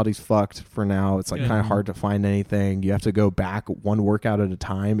functionality's fucked for now. It's like Yeah. kind of hard to find anything. You have to go back one workout at a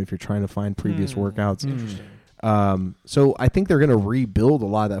time if you're trying to find previous workouts. Interesting. So I think they're going to rebuild a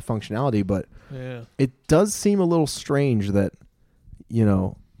lot of that functionality, but Yeah. it does seem a little strange that,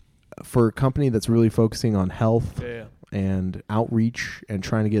 for a company that's really focusing on health Yeah. and outreach and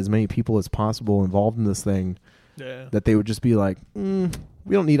trying to get as many people as possible involved in this thing, Yeah. that they would just be like,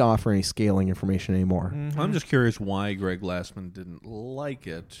 we don't need to offer any scaling information anymore. I'm just curious why Greg Glassman didn't like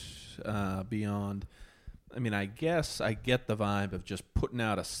it beyond. I mean, I guess I get the vibe of just putting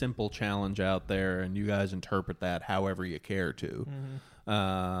out a simple challenge out there, and you guys interpret that however you care to.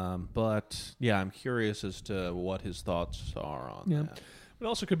 But yeah, I'm curious as to what his thoughts are on that. It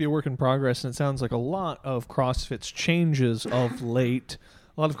also could be a work in progress, and it sounds like a lot of CrossFit's changes of late.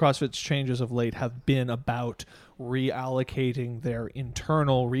 A lot of CrossFit's changes of late have been about reallocating their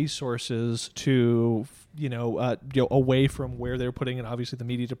internal resources to, away from where they're putting it. Obviously, the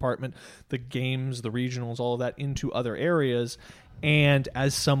media department, the games, the regionals, all of that into other areas. And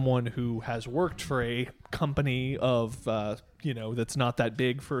as someone who has worked for a company of, that's not that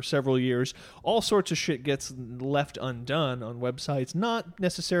big for several years, all sorts of shit gets left undone on websites, not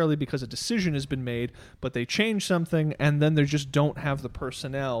necessarily because a decision has been made, but they change something and then they just don't have the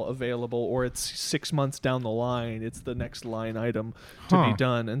personnel available, or it's 6 months down the line, it's the next line item to be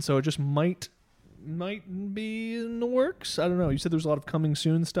done. And so it just might be in the works. I don't know. You said there's a lot of coming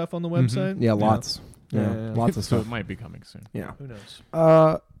soon stuff on the website? Yeah, lots. Yeah, Yeah. lots of So stuff. it might be coming soon. Yeah. Who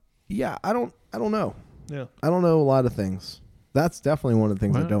knows? Yeah, I don't know. Yeah. I don't know a lot of things. That's definitely one of the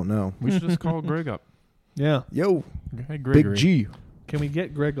things I Well, don't know. We should just call Greg up. Yeah. Yo, Hey, Gregory. Big G. Can we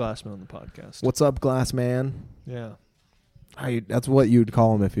get Greg Glassman on the podcast? What's up, Glass Man? Yeah. That's what you'd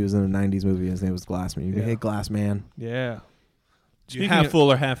call him if he was in a 90s movie. His name was Glassman. You'd be, Yeah. hey, Glass Man. Yeah. You half full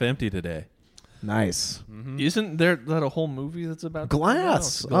or half empty today? Nice. Isn't there that a whole movie that's about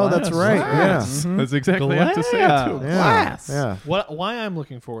Glass. Glass? Oh, that's right. Glass. Yeah. That's exactly how to say it too. Glass. Yeah. Why I'm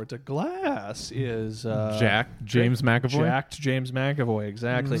looking forward to Glass is James McAvoy. Jacked James McAvoy,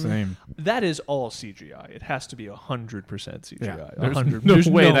 exactly. Same. That is all CGI. It has to be 100% CGI. Yeah. 100. There's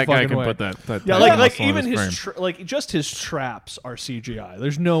no way no that guy fucking can way. put that. Yeah, that like muscle on even his frame. just his traps are CGI.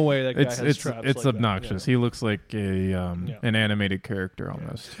 There's no way that guy has traps. It's like that. obnoxious. Yeah. He looks like an animated character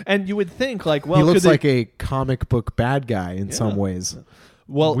almost. And you would think like, well, he looks could they- like a comic book bad guy in some ways.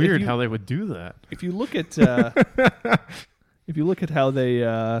 well, Weird if you, how they would do that. if you look at if you look at how they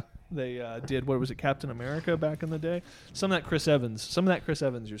did, what was it, Captain America back in the day? Some of that Chris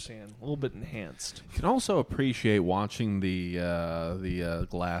Evans you're seeing a little bit enhanced. You can also appreciate watching the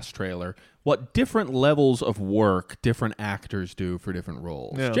Glass trailer what different levels of work different actors do for different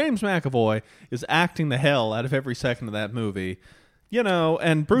roles. Yeah. James McAvoy is acting the hell out of every second of that movie. You know,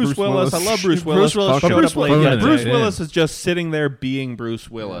 and Bruce Bruce Willis. I Willis. love Bruce Willis. Bruce Willis Fucking showed up late. phoning Yeah, it Bruce in. Willis is just sitting there being Bruce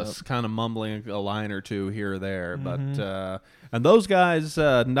Willis, kind of mumbling a line or two here or there. Mm-hmm. But and those guys,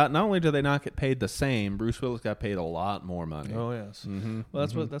 not only do they not get paid the same, Bruce Willis got paid a lot more money. Oh yes. Mm-hmm. Well,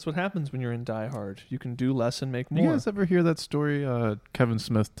 that's what happens when you're in Die Hard. You can do less and make more. You guys ever hear that story Kevin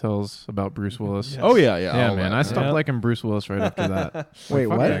Smith tells about Bruce Willis? Yes. Oh yeah, Yeah, man. I stopped Yeah. liking Bruce Willis right after that. Wait,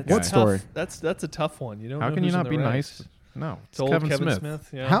 Fuck what? that guy. What story? That's a tough one. You don't. How know can you who's in not the be ranks. nice? No, it's It's old Kevin, Kevin Smith.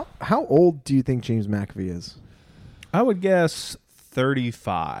 Yeah. How old do you think James McAfee is? I would guess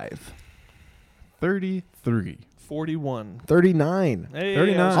 35. 33. 41. 39. Hey,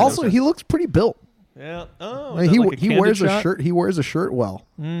 39. Also, he looks pretty built. Yeah. Oh. I is mean, that like he candid wears shot? a shirt. He wears a shirt well.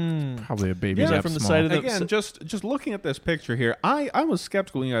 Probably a baby. Yeah, that from the small. side of the- Again, just looking at this picture here, I was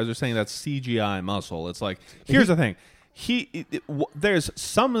skeptical when you guys were saying that's CGI muscle. It's like, here's the thing. There's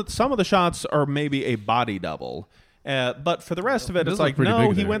some of the shots are maybe a body double. But for the rest of it, Those it's look like, pretty no,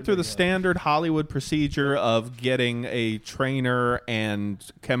 big he there. went through the standard Hollywood procedure of getting a trainer and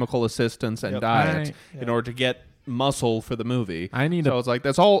chemical assistance and Yep. diet in order to get muscle for the movie. So it's like,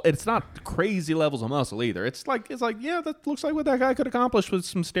 that's all. It's not crazy levels of muscle either. It's like, yeah, that looks like what that guy could accomplish with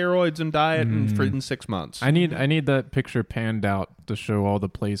some steroids and diet in 6 months. I need that picture panned out to show all the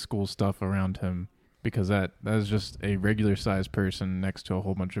play school stuff around him, because that is just a regular sized person next to a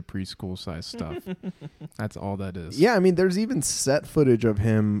whole bunch of preschool sized stuff. That's all that is. Yeah, I mean, there's even set footage of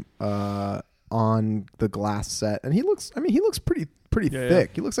him on the Glass set, and he looks pretty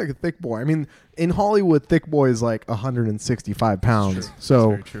thick. He looks like a thick boy. I mean, in Hollywood, thick boy is like 165 pounds. So,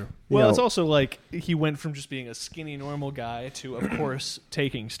 Very true. Well, you it's know, also like he went from just being a skinny normal guy to, of course,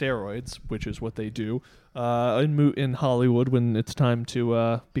 taking steroids, which is what they do in Hollywood when it's time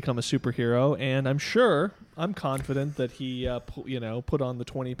to become a superhero. And I'm confident that he, put on the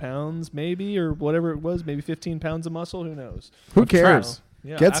 20 pounds maybe, or whatever it was, maybe 15 pounds of muscle. Who knows? who cares?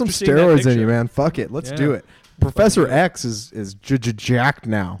 Yeah, Get some after seeing that steroids in you, picture. man. Fuck it. Let's Yeah. do it. Professor X is jacked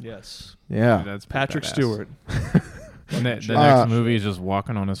now. Yes. Yeah. That's Patrick badass. Stewart. And the next movie is just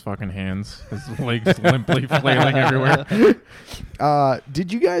walking on his fucking hands, his legs limply flailing everywhere.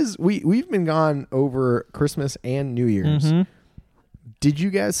 Did you guys? We've been gone over Christmas and New Year's. Mm-hmm. Did you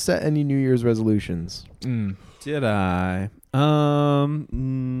guys set any New Year's resolutions? Did I? No,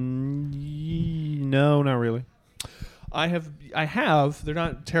 not really. I have. They're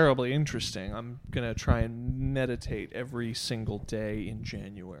not terribly interesting. I'm gonna try and meditate every single day in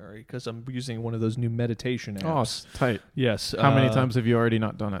January because I'm using one of those new meditation apps. Oh, it's tight. Yes. How many times have you already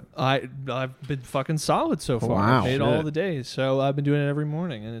not done it? I've been fucking solid so far. Wow. I've made all Shit. the days, so I've been doing it every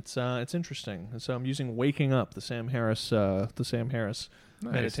morning, and it's interesting. And so I'm using Waking Up, the Sam Harris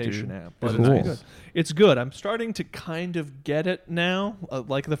Nice, meditation dude. app. Is But it it's nice? good. It's good. I'm starting to kind of get it now.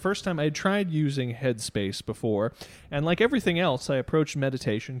 Like the first time I had tried using Headspace before, and like everything else, I approached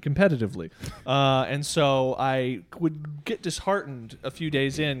meditation competitively, and so I would get disheartened a few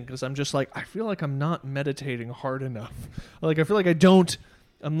days in because I'm just like, I feel like I'm not meditating hard enough. Like I feel like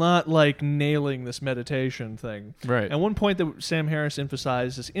I'm not like nailing this meditation thing. Right. And one point that Sam Harris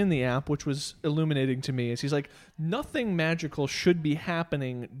emphasizes in the app, which was illuminating to me, is he's like, nothing magical should be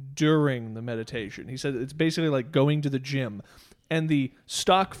happening during the meditation. He said it's basically like going to the gym. And the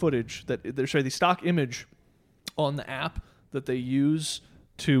stock footage the stock image on the app that they use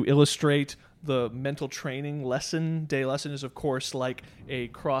to illustrate the mental training day lesson is, of course, like a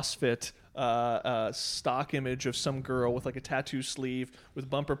CrossFit stock image of some girl with like a tattoo sleeve with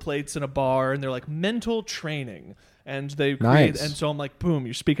bumper plates and a bar, and they're like mental training, and they create, Nice. and so I'm like, boom,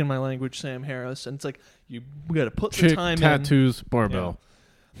 you're speaking my language, Sam Harris, and it's like we got to put the Chick, time tattoos, in. barbell.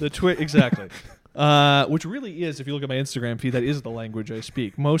 Yeah. Exactly. Which really is, if you look at my Instagram feed, that is the language I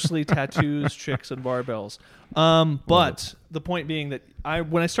speak. Mostly tattoos, chicks, and barbells. But the point being that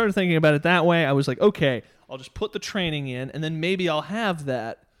when I started thinking about it that way, I was like, okay, I'll just put the training in, and then maybe I'll have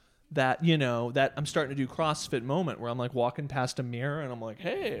that I'm starting to do CrossFit moment where I'm like walking past a mirror and I'm like,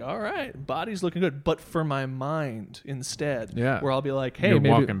 hey, all right, body's looking good. But for my mind instead, Yeah. where I'll be like, hey, You're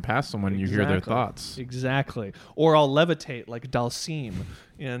maybe walking past someone, you hear their Exactly. thoughts. Exactly. Or I'll levitate like Dalsim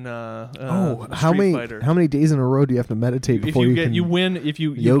in how Street Fighter. many days in a row do you have to meditate If before you can win, if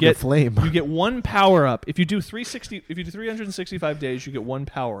you yoga get flame? you get one power up. If you do 365 days, you get one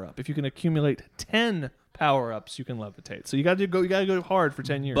power up. If you can accumulate 10 power ups, you can levitate. So you got to go hard for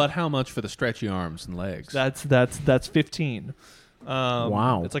 10 years. But how much for the stretchy arms and legs? That's 15.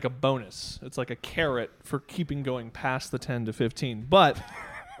 Wow. It's like a bonus. It's like a carrot for keeping going past the 10 to 15. But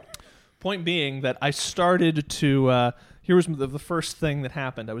point being that I started to here was the first thing that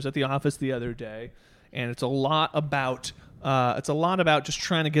happened. I was at the office the other day, and it's a lot about just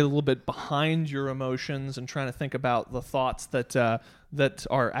trying to get a little bit behind your emotions and trying to think about the thoughts that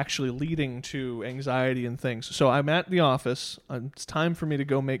are actually leading to anxiety and things. So I'm at the office. It's time for me to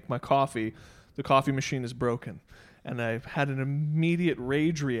go make my coffee. The coffee machine is broken. And I've had an immediate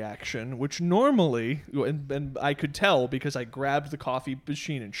rage reaction, which normally, and I could tell because I grabbed the coffee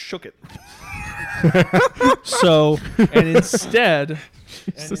machine and shook it. So, and instead,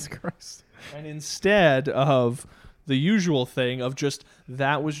 Jesus Christ. and instead of the usual thing of just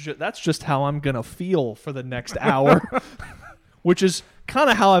that's just how I'm gonna feel for the next hour, which is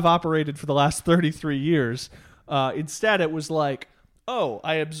kind of how I've operated for the last 33 years. Instead, it was like, oh,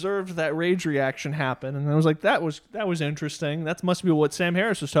 I observed that rage reaction happen, and I was like, that was interesting. That must be what Sam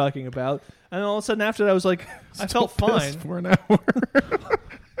Harris was talking about. And all of a sudden, after that, I was like, I felt fine. For an hour.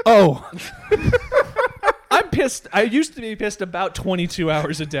 Oh. I'm pissed. I used to be pissed about 22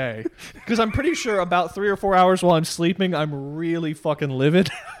 hours a day because I'm pretty sure about 3 or 4 hours while I'm sleeping, I'm really fucking livid.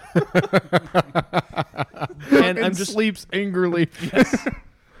 And I'm just sleeps angrily. Yes.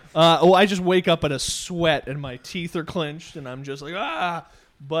 I just wake up in a sweat and my teeth are clenched and I'm just like, ah.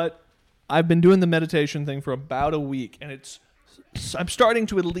 But I've been doing the meditation thing for about a week and I'm starting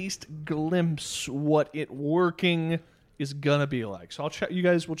to at least glimpse what it working is gonna be like. So I'll check. You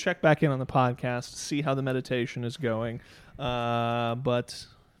guys will check back in on the podcast, see how the meditation is going. But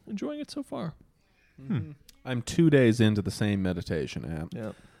enjoying it so far. I'm 2 days into the same meditation app.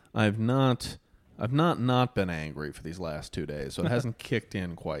 Yeah. I've not been angry for these last 2 days, so it hasn't kicked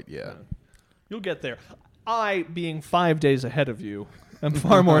in quite yet. You'll get there. I, being 5 days ahead of you, am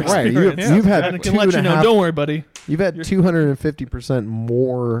far more Right, experienced. you've had and I can 2.5 let you know. Don't worry, buddy. You've had 250%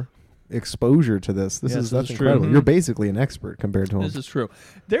 more exposure to this. Yes, That's this is true. incredible. Mhm. You're basically an expert compared to him. This is true.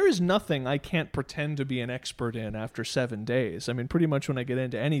 There is nothing I can't pretend to be an expert in after 7 days. I mean, pretty much when I get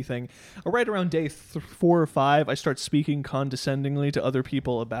into anything, right around day 4 or 5, I start speaking condescendingly to other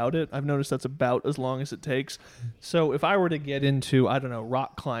people about it. I've noticed that's about as long as it takes. So if I were to get into, I don't know,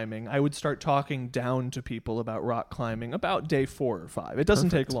 rock climbing, I would start talking down to people about rock climbing about day 4 or 5. It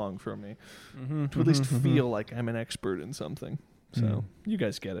doesn't take long for me to at least feel like I'm an expert in something. So you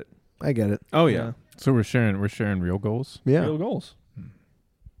guys get it. I get it. Oh yeah. So we're sharing real goals. Yeah. Real goals.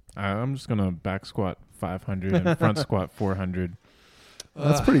 I'm just gonna back squat 500 and front squat 400.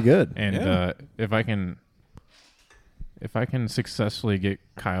 That's pretty good. And if I can successfully get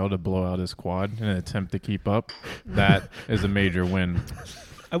Kyle to blow out his quad in an attempt to keep up, that is a major win.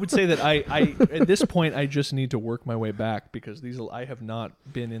 I would say that I at this point I just need to work my way back because I have not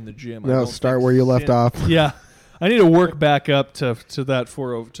been in the gym. I No, don't start think where you left off. Yeah, I need to work back up to that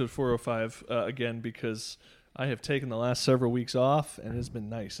 405 again because I have taken the last several weeks off and it's been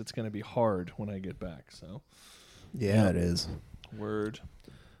nice. It's going to be hard when I get back. So Yeah, it is. word.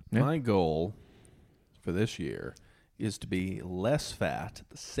 Yeah. My goal for this year is to be less fat at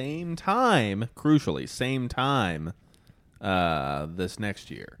the same time, crucially, same time this next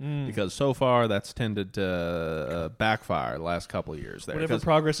year. Because so far that's tended to backfire the last couple of years there. Whatever 'Cause-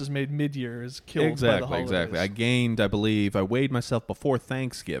 progress is made mid-year is killed by the Exactly, holidays. exactly. I gained, I believe, I weighed myself before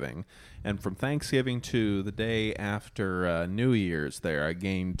Thanksgiving, and from Thanksgiving to the day after New Year's there, I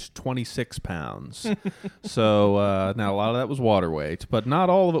gained 26 pounds. So now a lot of that was water weight, but not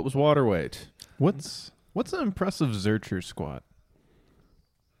all of it was water weight. What's an impressive Zercher squat?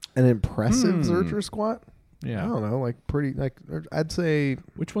 An impressive Zercher squat? Yeah. I don't know, like pretty, like I'd say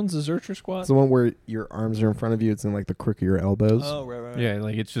Which one's the Zercher squat? it's the one where your arms are in front of you. It's in like the crook of your elbows. Oh, right. Yeah,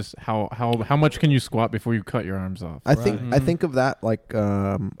 like it's just how much can you squat before you cut your arms off? I think of that like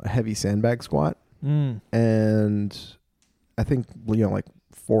a heavy sandbag squat, and I think like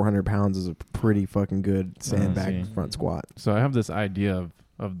 400 pounds is a pretty fucking good sandbag see. front squat. So I have this idea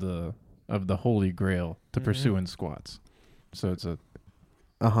of the holy grail to pursue in squats. So it's a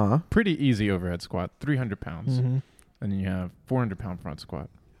pretty easy overhead squat, 300 pounds. And then you have 400-pound front squat,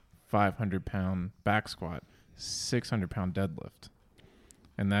 500-pound back squat, 600-pound deadlift.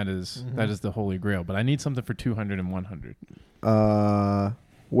 And that is the holy grail. But I need something for 200 and 100.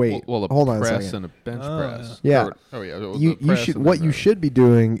 Wait, well, a hold on a press second. and a bench press. Yeah. The You press should and what then you the- should be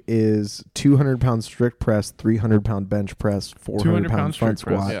doing is 200-pound strict press, 300-pound bench press, 400-pound front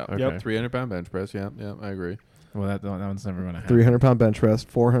strict press. squat, Yeah, Yep. 300-pound bench press. Yeah, I agree. Well, that one's never going to happen. 300-pound bench press,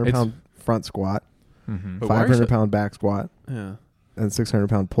 400-pound front squat, But why is it- 500-pound back squat, Yeah. and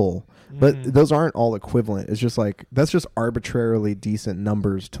 600-pound pull. But those aren't all equivalent. It's just like that's just arbitrarily decent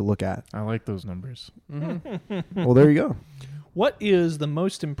numbers to look at. I like those numbers. Well, there you go. What is the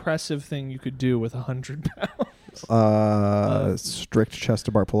most impressive thing you could do with 100 pounds? Strict chest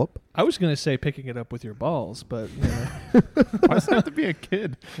to bar pull up. I was gonna say picking it up with your balls, but Why does it have to be a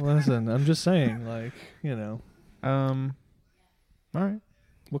kid? listen, I'm just saying, All right.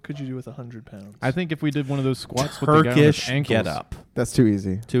 what could you do with 100 pounds? I think if we did one of those squats with the guy on his Turkish ankles, get up. That's too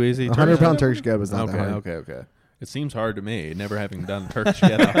easy. Too easy. 100 pound Turkish get up is not Okay, that hard. okay. It seems hard to me, never having done Turkish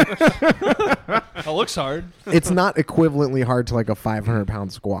get up. It looks hard. It's not equivalently hard to like a 500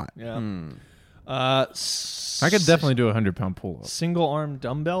 pound squat. Yeah. I could definitely do a 100-pound pull-up. Single arm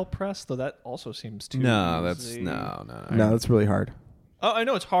dumbbell press, though that also seems too. No, that's easy. no. No, that's really hard. Oh, I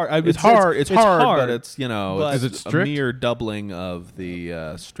know it's hard. It's hard. It's hard, but it's But- Is it a strict? mere doubling of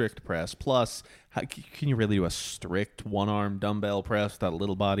the strict press. Plus, can you really do a strict one-arm dumbbell press with that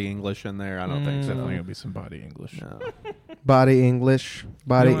little body English in there? I don't think so. Definitely gonna be some body English. No. Body English.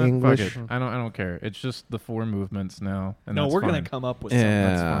 Body You know what? English. Fuck it. I don't care. It's just the 4 movements now. And No, that's we're fine. gonna come up with Yeah.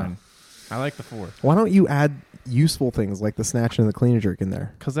 That's fine. I like the 4 Why don't you add useful things like the snatch and the clean and jerk in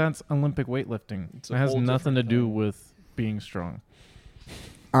there? because that's Olympic weightlifting. It's a It has whole nothing to different do thing. with being strong.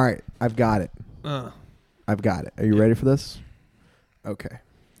 All right, I've got it. something. I've got it. Are you ready for this? Okay.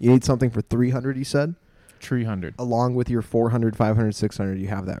 You need something for 300, you said? 300. Along with your 400, 500, 600, you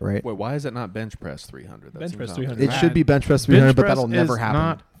have that, right? Wait, why is it not bench press 300? That Bench seems press odd. 300. It should be bench press 300, Bench but press that'll never is happen.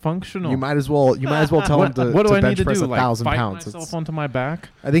 not functional. You might as well tell him to, what do I bench need to press do? 1,000 Like, fight pounds. myself It's- onto my back?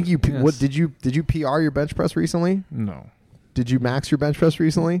 I think you Yes. what did you PR your bench press recently? No. Did you max your bench press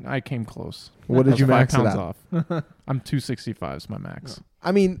recently? I came close. What did I was you 5 max it pounds at? off. I'm 265 is my max.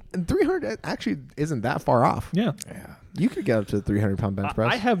 I mean, 300 actually isn't that far off. Yeah. Yeah. You could get up to the 300-pound bench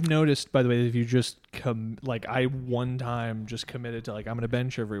press. I have noticed, by the way, that if you just I one time just committed to I'm going to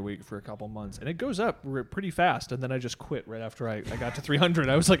bench every week for a couple months, and it goes up pretty fast, and then I just quit right after I got to 300.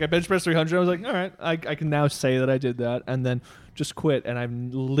 I was like, I bench pressed 300. I was like, all right, I can now say that I did that, and then just quit, and I've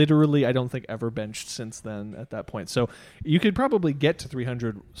literally, I don't think, ever benched since then at that point. So you could probably get to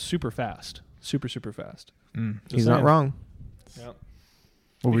 300 super fast, super fast. Mm. He's not wrong. Yeah.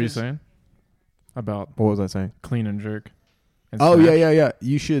 What were you Because- saying? About What was I saying? clean and jerk. And Oh snatch? yeah.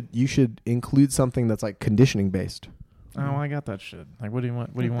 You should include something that's like conditioning based. Oh, I got that shit. Like, what do you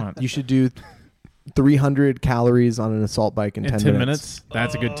want? What do you want? You should do 300 calories on an assault bike in, In 10 minutes?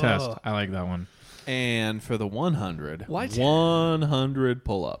 That's a good test. Oh. I like that one. And for the 100, What? 100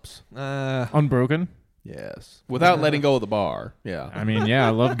 pull-ups. Unbroken? Yes. Without letting go of the bar. Yeah. I mean, yeah,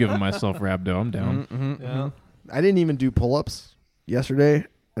 I love giving myself rhabdo. I'm down. Yeah. I didn't even do pull-ups yesterday,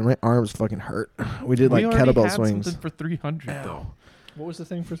 and my arms fucking hurt. We did like we already kettlebell had swings. something for 300 though. What was the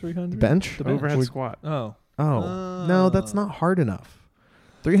thing for 300? Bench? The bench. Overhead We- squat. Oh. Oh no, that's not hard enough.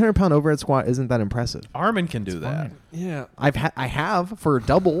 300-pound overhead squat isn't that impressive. Armin can do that. Fine. Yeah. I have for a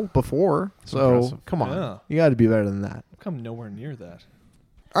double before, so impressive. come on, Yeah. you got to be better than that. I've come nowhere near that.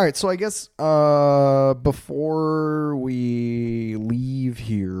 All right, so I guess before we leave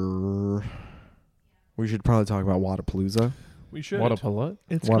here, we should probably talk about Wodapalooza. We should. What a palette.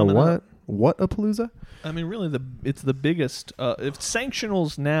 It's What a coming up. what? What a palooza? I mean, really, it's the biggest. If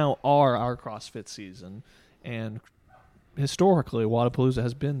sanctionals now are our CrossFit season, and historically, Wodapalooza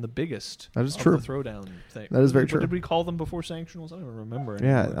has been the biggest. That is of true. The throwdown thing. That is very What true. did we call them before sanctionals? I don't even remember.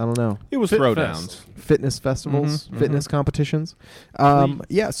 Yeah, anymore. I don't know. It was Fit throwdowns. Fest. Fitness festivals, fitness competitions.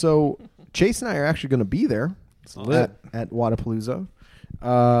 Yeah, so Chase and I are actually going to be there at Wodapalooza,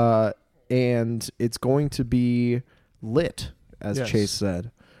 and it's going to be lit, as Yes. Chase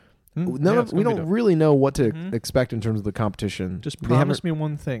said. Yeah, We it's don't gonna be dope. really know what to expect in terms of the competition. Just They promise haven't- me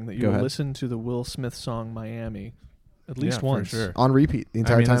one thing: that Go you'll ahead. listen to the Will Smith song "Miami" at Yeah, least for once. sure. on repeat the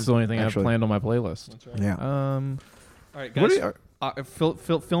entire I mean, time. that's the only thing actually. I've planned on my playlist. That's right. Yeah. All right, What guys. are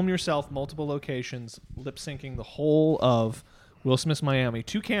Film yourself, multiple locations, lip syncing the whole of Will Smith's Miami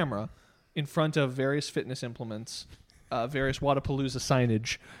to camera in front of various fitness implements, various Wodapalooza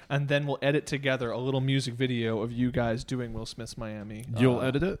signage, and then we'll edit together a little music video of you guys doing Will Smith's Miami. You'll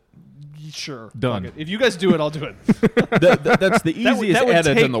edit it? Sure. Done. Fuck it. If you guys do it, I'll do it. That's the That would- easiest that would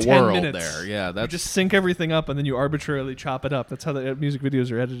edit take in the 10 world minutes. there. Yeah, You that's just sync everything up and then you arbitrarily chop it up. That's how the music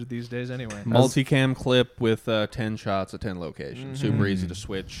videos are edited these days anyway. multicam clip with 10 shots at 10 locations. Super easy to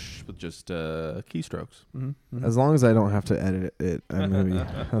switch with just keystrokes. As long as I don't have to edit it, I'm gonna be.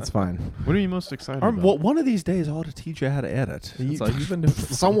 That's fine. What are you most excited Armin, about? well, one of these days I ought to teach you how to edit. It's like you've been doing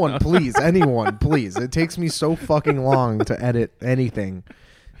Someone, please, anyone, please. It takes me so fucking long to edit anything.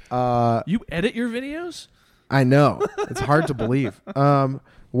 You edit your videos? I know it's hard to believe.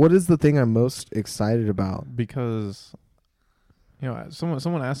 What is the thing I'm most excited about? Because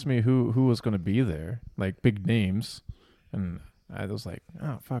someone asked me who was going to be there, like big names, and I was like,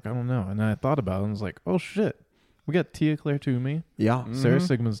 oh fuck, I don't know. And then I thought about it and was like, oh shit, we got Tia Claire Toomey, Yeah, Sarah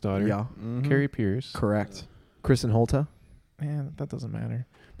Sigmund's daughter, yeah, Carrie Pierce, correct. Kristen Holta, Man, that doesn't matter.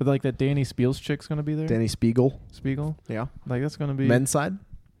 But like that Danny Spiel's chick's gonna be there. Danny Spiegel. Yeah. Like that's gonna be Men's side,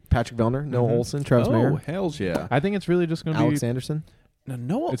 Patrick Vellner, Noah Mhm. Olson, Travis Oh, Mayer, hells yeah. I think it's really just gonna Alex be. Anderson.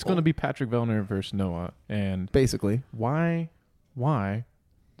 No, It's gonna be Patrick Vellner versus Noah. And Basically, why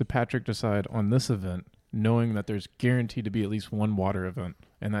did Patrick decide on this event, knowing that there's guaranteed to be at least one water event,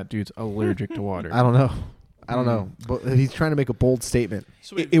 and that dude's allergic to water? I don't know, but he's trying to make a bold statement.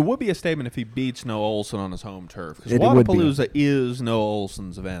 So It would be a statement if he beats Noah Olson on his home turf. Because It would be. Wadapalooza is Noah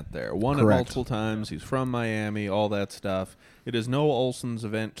Olson's event there. Won it Correct. multiple times. He's from Miami, all that stuff. It is Noah Olson's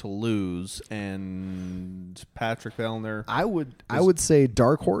event to lose, and Patrick Vellner. I would say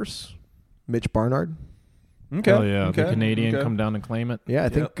dark horse, Mitch Barnard. Okay. Oh yeah, okay, the Canadian okay. come down and claim it. Yeah, I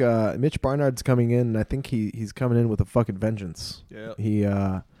think Mitch Barnard's coming in, and I think he's coming in with a fucking vengeance.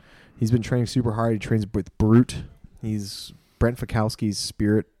 Yeah. He's been training super hard. He trains with Brute. He's Brent Fikowski's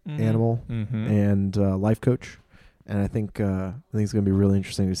spirit animal Mm-hmm. and life coach, and I think it's going to be really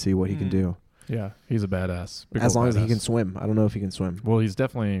interesting to see what he can do. Yeah, he's a badass. Big As old long as he badass. can swim. I don't know if he can swim. Well, he's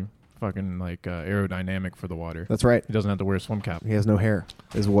definitely fucking like aerodynamic for the water. That's right. He doesn't have to wear a swim cap. He has no hair,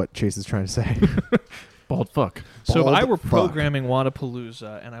 is what Chase is trying to say. Bald fuck. So if Bald I were fuck. programming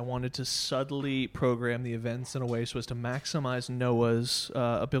Wadapalooza and I wanted to subtly program the events in a way so as to maximize Noah's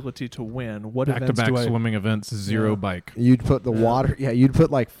ability to win, what events Back-to-back do I... swimming events, zero Yeah. bike. You'd put the Yeah. water. Yeah, you'd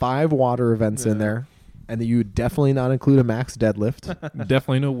put like 5 water events in Yeah. there, and you would definitely not include a max deadlift.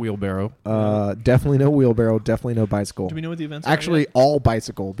 Definitely no wheelbarrow. Definitely no wheelbarrow. Definitely no bicycle. Do we know what the events are Actually, yet? all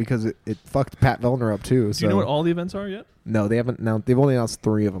bicycle because it fucked Pat Vellner up too. Do So you know what all the events are yet? no, they haven't announced. They've only announced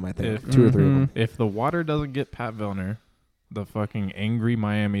 3 of them. I think If- 2 or 3 of them. If the water doesn't get Pat Vellner, the fucking angry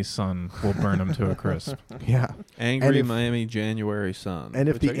Miami sun will burn him to a crisp. Yeah, Angry And if- Miami January sun. and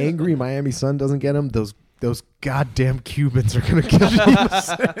if which the I guess- angry Miami sun doesn't get him, those goddamn Cubans are gonna kill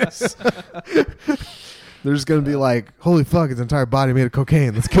Jesus. They're just gonna be like, "Holy fuck! His entire body made of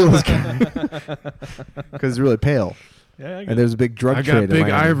cocaine. Let's kill this guy." Because he's really pale, Yeah, I and there's a big drug I trade. got big in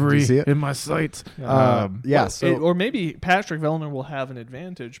Miami. Do ivory you see it? in my sights. Yeah. Well, So or maybe Patrick Vellner will have an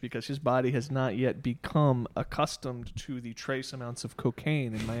advantage because his body has not yet become accustomed to the trace amounts of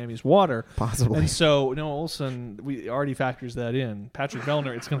cocaine in Miami's water. possibly. And so Noah Olson, we already factors that in. Patrick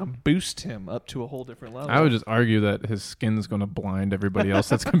Vellner, it's going to boost him up to a whole different level. I would just argue that his skin's going to blind everybody else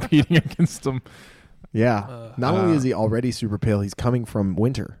that's competing against him. Yeah. Not only is he already super pale, he's coming from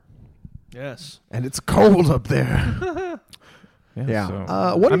winter, Yes. and it's cold up there. Yeah.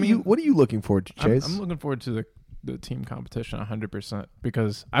 So, What I are mean, you What are you looking forward to, Chase? I'm looking forward to the team competition 100%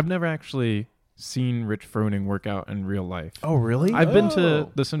 because I've never actually seen Rich Froning work out in real life. oh, really? I've been to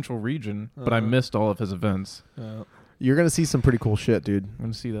Oh. the Central Region, but I missed all of his events. You're gonna see some pretty cool shit, dude. I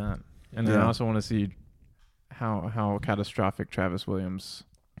want to see that, and then Yeah. I also want to see how catastrophic Travis Williams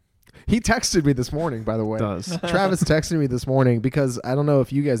He texted me this morning, by the way. does. Travis texted me this morning because I don't know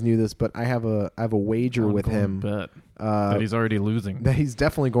if you guys knew this, but I have a wager I'm with going to him bet uh, that he's already losing. that he's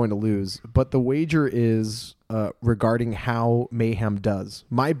definitely going to lose. But the wager is regarding how Mayhem does.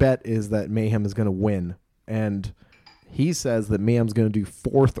 My bet is that Mayhem is going to win, and he says that Mayhem's going to do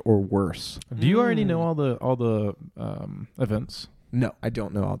 4th or worse. Do you already know all the events? No, I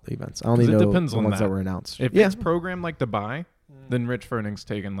don't know all the events. I only 'Cause it know depends the on ones that that. were announced. If yeah, it's programmed like the buy, then Rich Froning's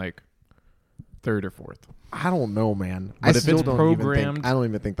taking like 3rd or 4th. I don't know, man. But I if still it's don't programmed even think, I don't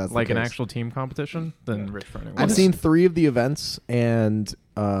even think that's Like the an case. actual team competition, then Rich Froning. I've wins. seen 3 of the events, and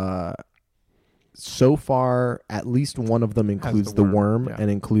so far, at least one of them includes the the worm, worm yeah. and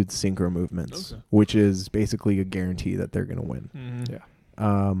includes synchro movements, Okay. which is basically a guarantee that they're going to win. Mm-hmm.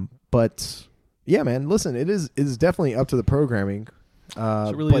 Yeah. But yeah, man, listen, it is definitely up to the programming. So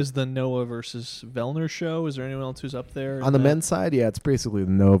it really but is the Noah versus Vellner show. Is there anyone else who's up there? on the in that? men's side, yeah, it's basically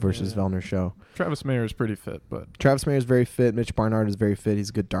the Noah versus Yeah. Vellner show. Travis Mayer is pretty fit, but Travis Mayer is very fit. Mitch Barnard is very fit. He's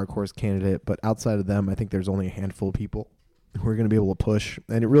a good dark horse candidate. But outside of them, I think there's only a handful of people who are going to be able to push.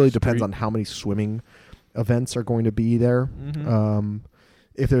 And it really depends Street. on how many swimming events are going to be there. Mhm.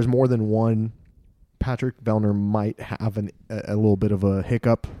 If there's more than one, Patrick Vellner might have a little bit of a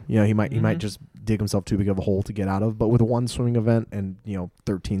hiccup. You know, he might Mhm. just dig himself too big of a hole to get out of. But with one swimming event and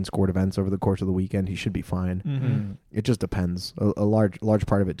 13 scored events over the course of the weekend, he should be fine. Mhm. It just depends. A large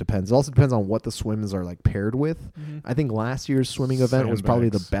part of it depends. It also depends on what the swims are like paired with. Mhm. I think last year's swimming event was probably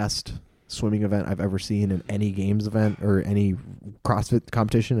the Sandbags. best swimming event I've ever seen in any games event or any CrossFit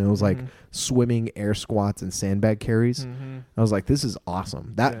competition. And it was like Mhm. swimming, air squats, and sandbag carries. Mhm. I was like, this is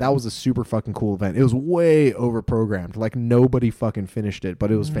awesome. Yeah. That was a super fucking cool event. It was way over programmed. Like nobody fucking finished it,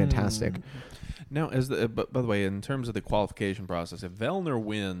 but it was fantastic. Now, by the way, in terms of the qualification process, if Vellner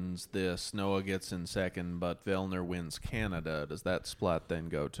wins this, Noah gets in second, but Vellner wins Canada, does that spot then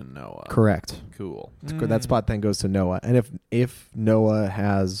go to Noah? Correct. Cool. That spot then goes to Noah. And if Noah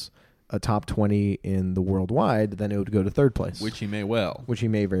has a top 20 in the worldwide, then it would go to third place. Which he may well. Which he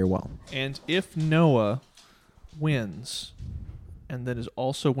may very well. And if Noah wins, and then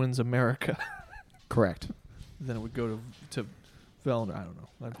also wins America, correct, then it would go to Vellner. I don't know.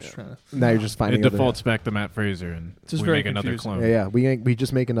 I'm just trying to. Now you're just finding it defaults back to Matt Fraser, and just we very make another confusing. clone. Yeah. We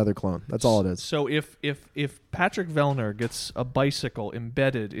just make another clone. That's all it is. So if Patrick Vellner gets a bicycle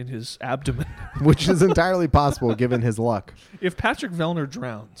embedded in his abdomen, Which is entirely possible given his luck. if Patrick Vellner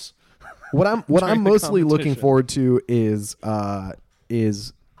drowns, What I'm During the mostly looking competition. forward to is I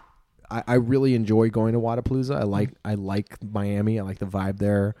really enjoy going to Wadapalooza. I like Miami. I like the vibe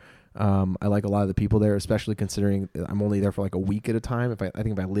there. I like a lot of the people there, especially considering I'm only there for like a week at a time. I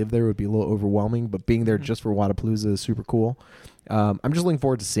think if I lived there, it would be a little overwhelming. But being there just for Wadapalooza is super cool. I'm just looking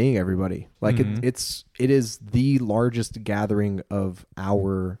forward to seeing everybody. Like it is the largest gathering of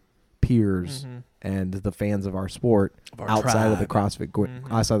our peers and the fans of our sport outside of the CrossFit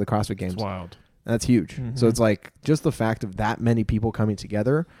outside of the CrossFit Games. It's wild. That's huge. So it's like just the fact of that many people coming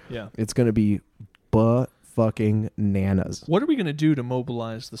together. yeah. It's going to be fucking nanas. What are we going to do to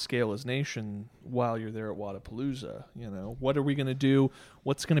mobilize the Scaleless Nation while you're there at Wadapalooza? You know, what are we going to do?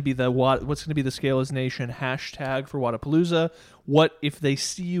 What's going to be the Scaleless Nation hashtag for Wadapalooza? What if they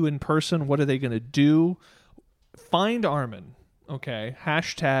see you in person? What are they going to do? Find Armin. Okay,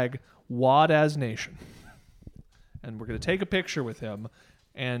 hashtag WadAsNation, and we're going to take a picture with him,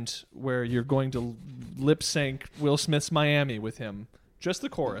 and where you're going to lip sync Will Smith's Miami with him. Just the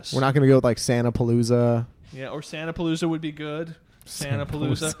chorus. We're not going to go with like Santa Palooza. Yeah, or Santa Palooza would be good. Santa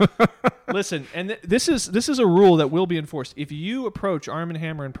Palooza. Listen, and this is a rule that will be enforced. If you approach Armin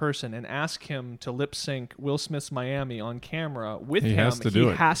Hammer in person and ask him to lip sync Will Smith's Miami on camera with He him, has to do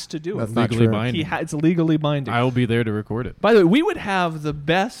it. has to do That's it. not Legally true. binding. It's legally binding. I will be there to record it. By the way, we would have the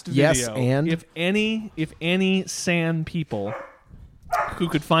best video Yes, and? if any San people who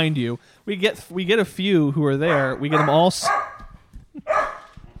could find you. We get a few who are there. We get them all.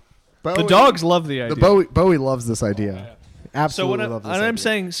 The dogs love the idea. Bowie loves this idea. Absolutely So love this I'm idea.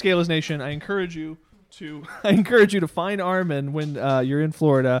 saying, Scaleless Nation, I encourage you to find Armin when you're in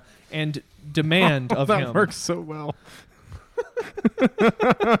Florida and demand of that him. works so well.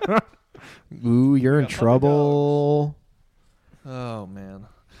 Ooh, you're in Yeah, puppy trouble. Oh man!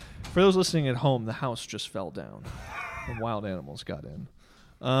 For those listening at home, the house just fell down. The wild animals got in.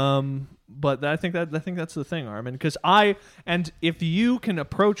 But I think that's the thing, Armin. Because if you can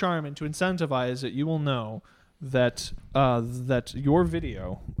approach Armin to incentivize it, you will know that that your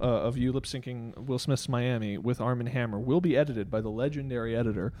video of you lip syncing Will Smith's Miami with Armin Hammer will be edited by the legendary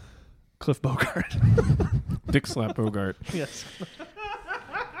editor Cliff Bogart. Dick slap Bogart. Yes.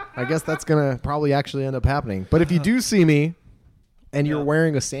 I guess that's going to probably actually end up happening. But if you do see me and you're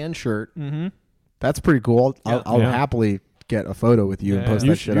wearing a sand shirt, that's pretty cool. I'll Yeah. happily get a photo with you and post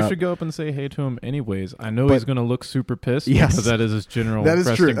You that shit up. should go up and say hey to him anyways. I know But- he's going to look super pissed Yes. because that is his general That is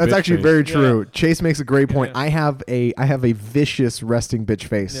true. resting That's bitch actually face. very true. Yeah. Chase makes a great point. Yeah. I have a vicious resting bitch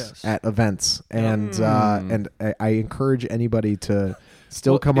face Yes. at events, and I encourage anybody to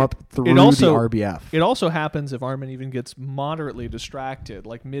still come up through the RBF. It also happens if Armin even gets moderately distracted,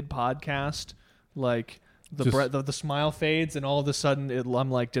 like mid podcast, like the smile fades, and all of a sudden I'm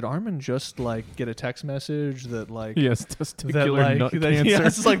like, did Armin just like get a text message that like Yes, that testicular nut cancer. yeah,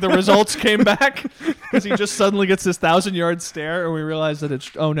 it's like the results came back because he just suddenly gets this 1,000-yard stare, and we realize that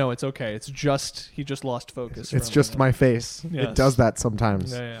it's okay. It's just he just lost focus. It's for a just minute. my face. Yes. It does that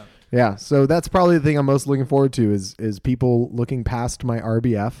sometimes. Yeah. Yeah, so that's probably the thing I'm most looking forward to is people looking past my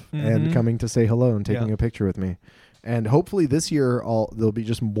RBF and coming to say hello and taking Yeah. a picture with me. And hopefully this year there'll be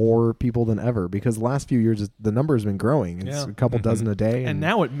just more people than ever because the last few years the number has been growing. It's Yeah. a couple dozen a day. And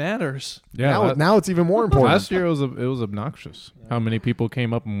now it matters. Yeah, now it's even more important. last year it was obnoxious how many people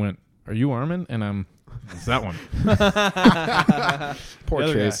came up and went, "Are you Armin?" And it's that one. Poor The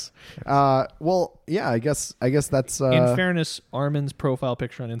other Chase. Well, yeah, I guess that's In fairness, Armin's profile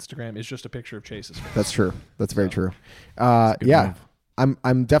picture on Instagram is just a picture of Chase's face. that's true. That's very true. good Yeah, move.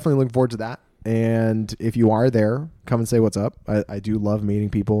 I'm definitely looking forward to that. And if you are there, come and say what's up. I do love meeting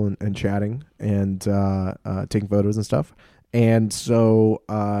people and chatting and taking photos and stuff. And so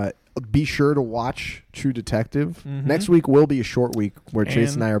be sure to watch True Detective. Next week will be a short week where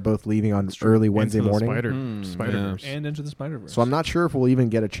Chase and I are both leaving on early Wednesday Into the morning. Spider-Verse. And Into the Spider-Verse. So I'm not sure if we'll even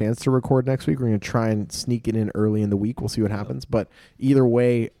get a chance to record next week. We're going to try and sneak it in early in the week. We'll see what happens. But either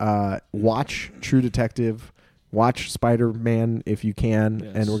way, watch True Detective. watch Spider-Man if you can,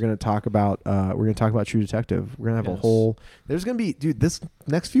 Yes. and we're gonna talk about True Detective. We're gonna have a Yes. whole. There's gonna be, dude, this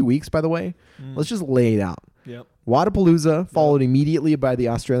next few weeks. By the way, let's just lay it out. Yep. Wadapalooza, followed immediately by the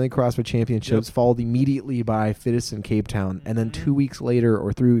Australian CrossFit Championships, Yep. followed immediately by Fittest in Cape Town, and then 2 weeks later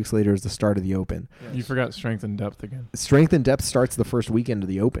or 3 weeks later is the start of the Open. Yes. You forgot strength and depth again. Strength and Depth starts the first weekend of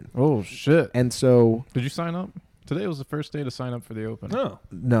the Open. Oh shit! And so, Did you sign up? Today was the first day to sign up for the Open. Oh,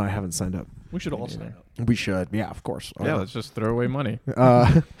 no, I haven't signed up. we should all sign up. We should. Yeah, of course. Yeah, let's just throw away money.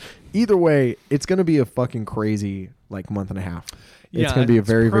 Either way, it's going to be a fucking crazy month and a half. It's Yeah, going to be a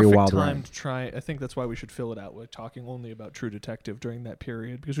very, very perfect wild time ride. to try. I think that's why we should fill it out with talking only about True Detective during that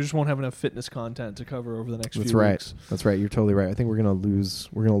period, because we just won't have enough fitness content to cover over the next That's few right. weeks. That's right. You're totally right. I think we're gonna lose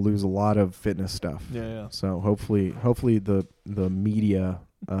a lot of fitness stuff. Yeah. So hopefully the media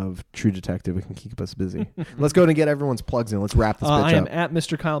of True Detective can keep us busy. Let's go and get everyone's plugs in. Let's wrap this bitch I am up. at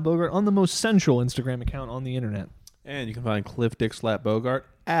Mr. Kyle Bogart on the most central Instagram account on the internet. And you can find Cliff Dick Slap Bogart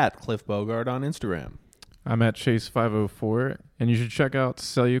at Cliff Bogart on Instagram. I'm at Chase504, and you should check out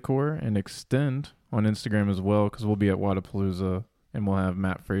Cellucor and Extend on Instagram as well, because we'll be at Wadapalooza, and we'll have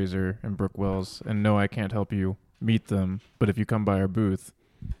Matt Fraser and Brooke Wells. And no, I can't help you meet them, but if you come by our booth,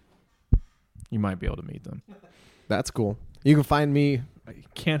 you might be able to meet them. That's cool. You can find me. You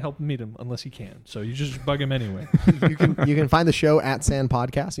can't help meet him unless he can, so you just bug him anyway. You can find the show at Sand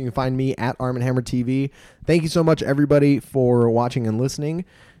Podcast. You can find me at Arm & Hammer TV. Thank you so much, everybody, for watching and listening.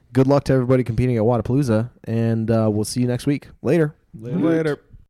 Good luck to everybody competing at Wadapalooza, and we'll see you next week. Later. Later.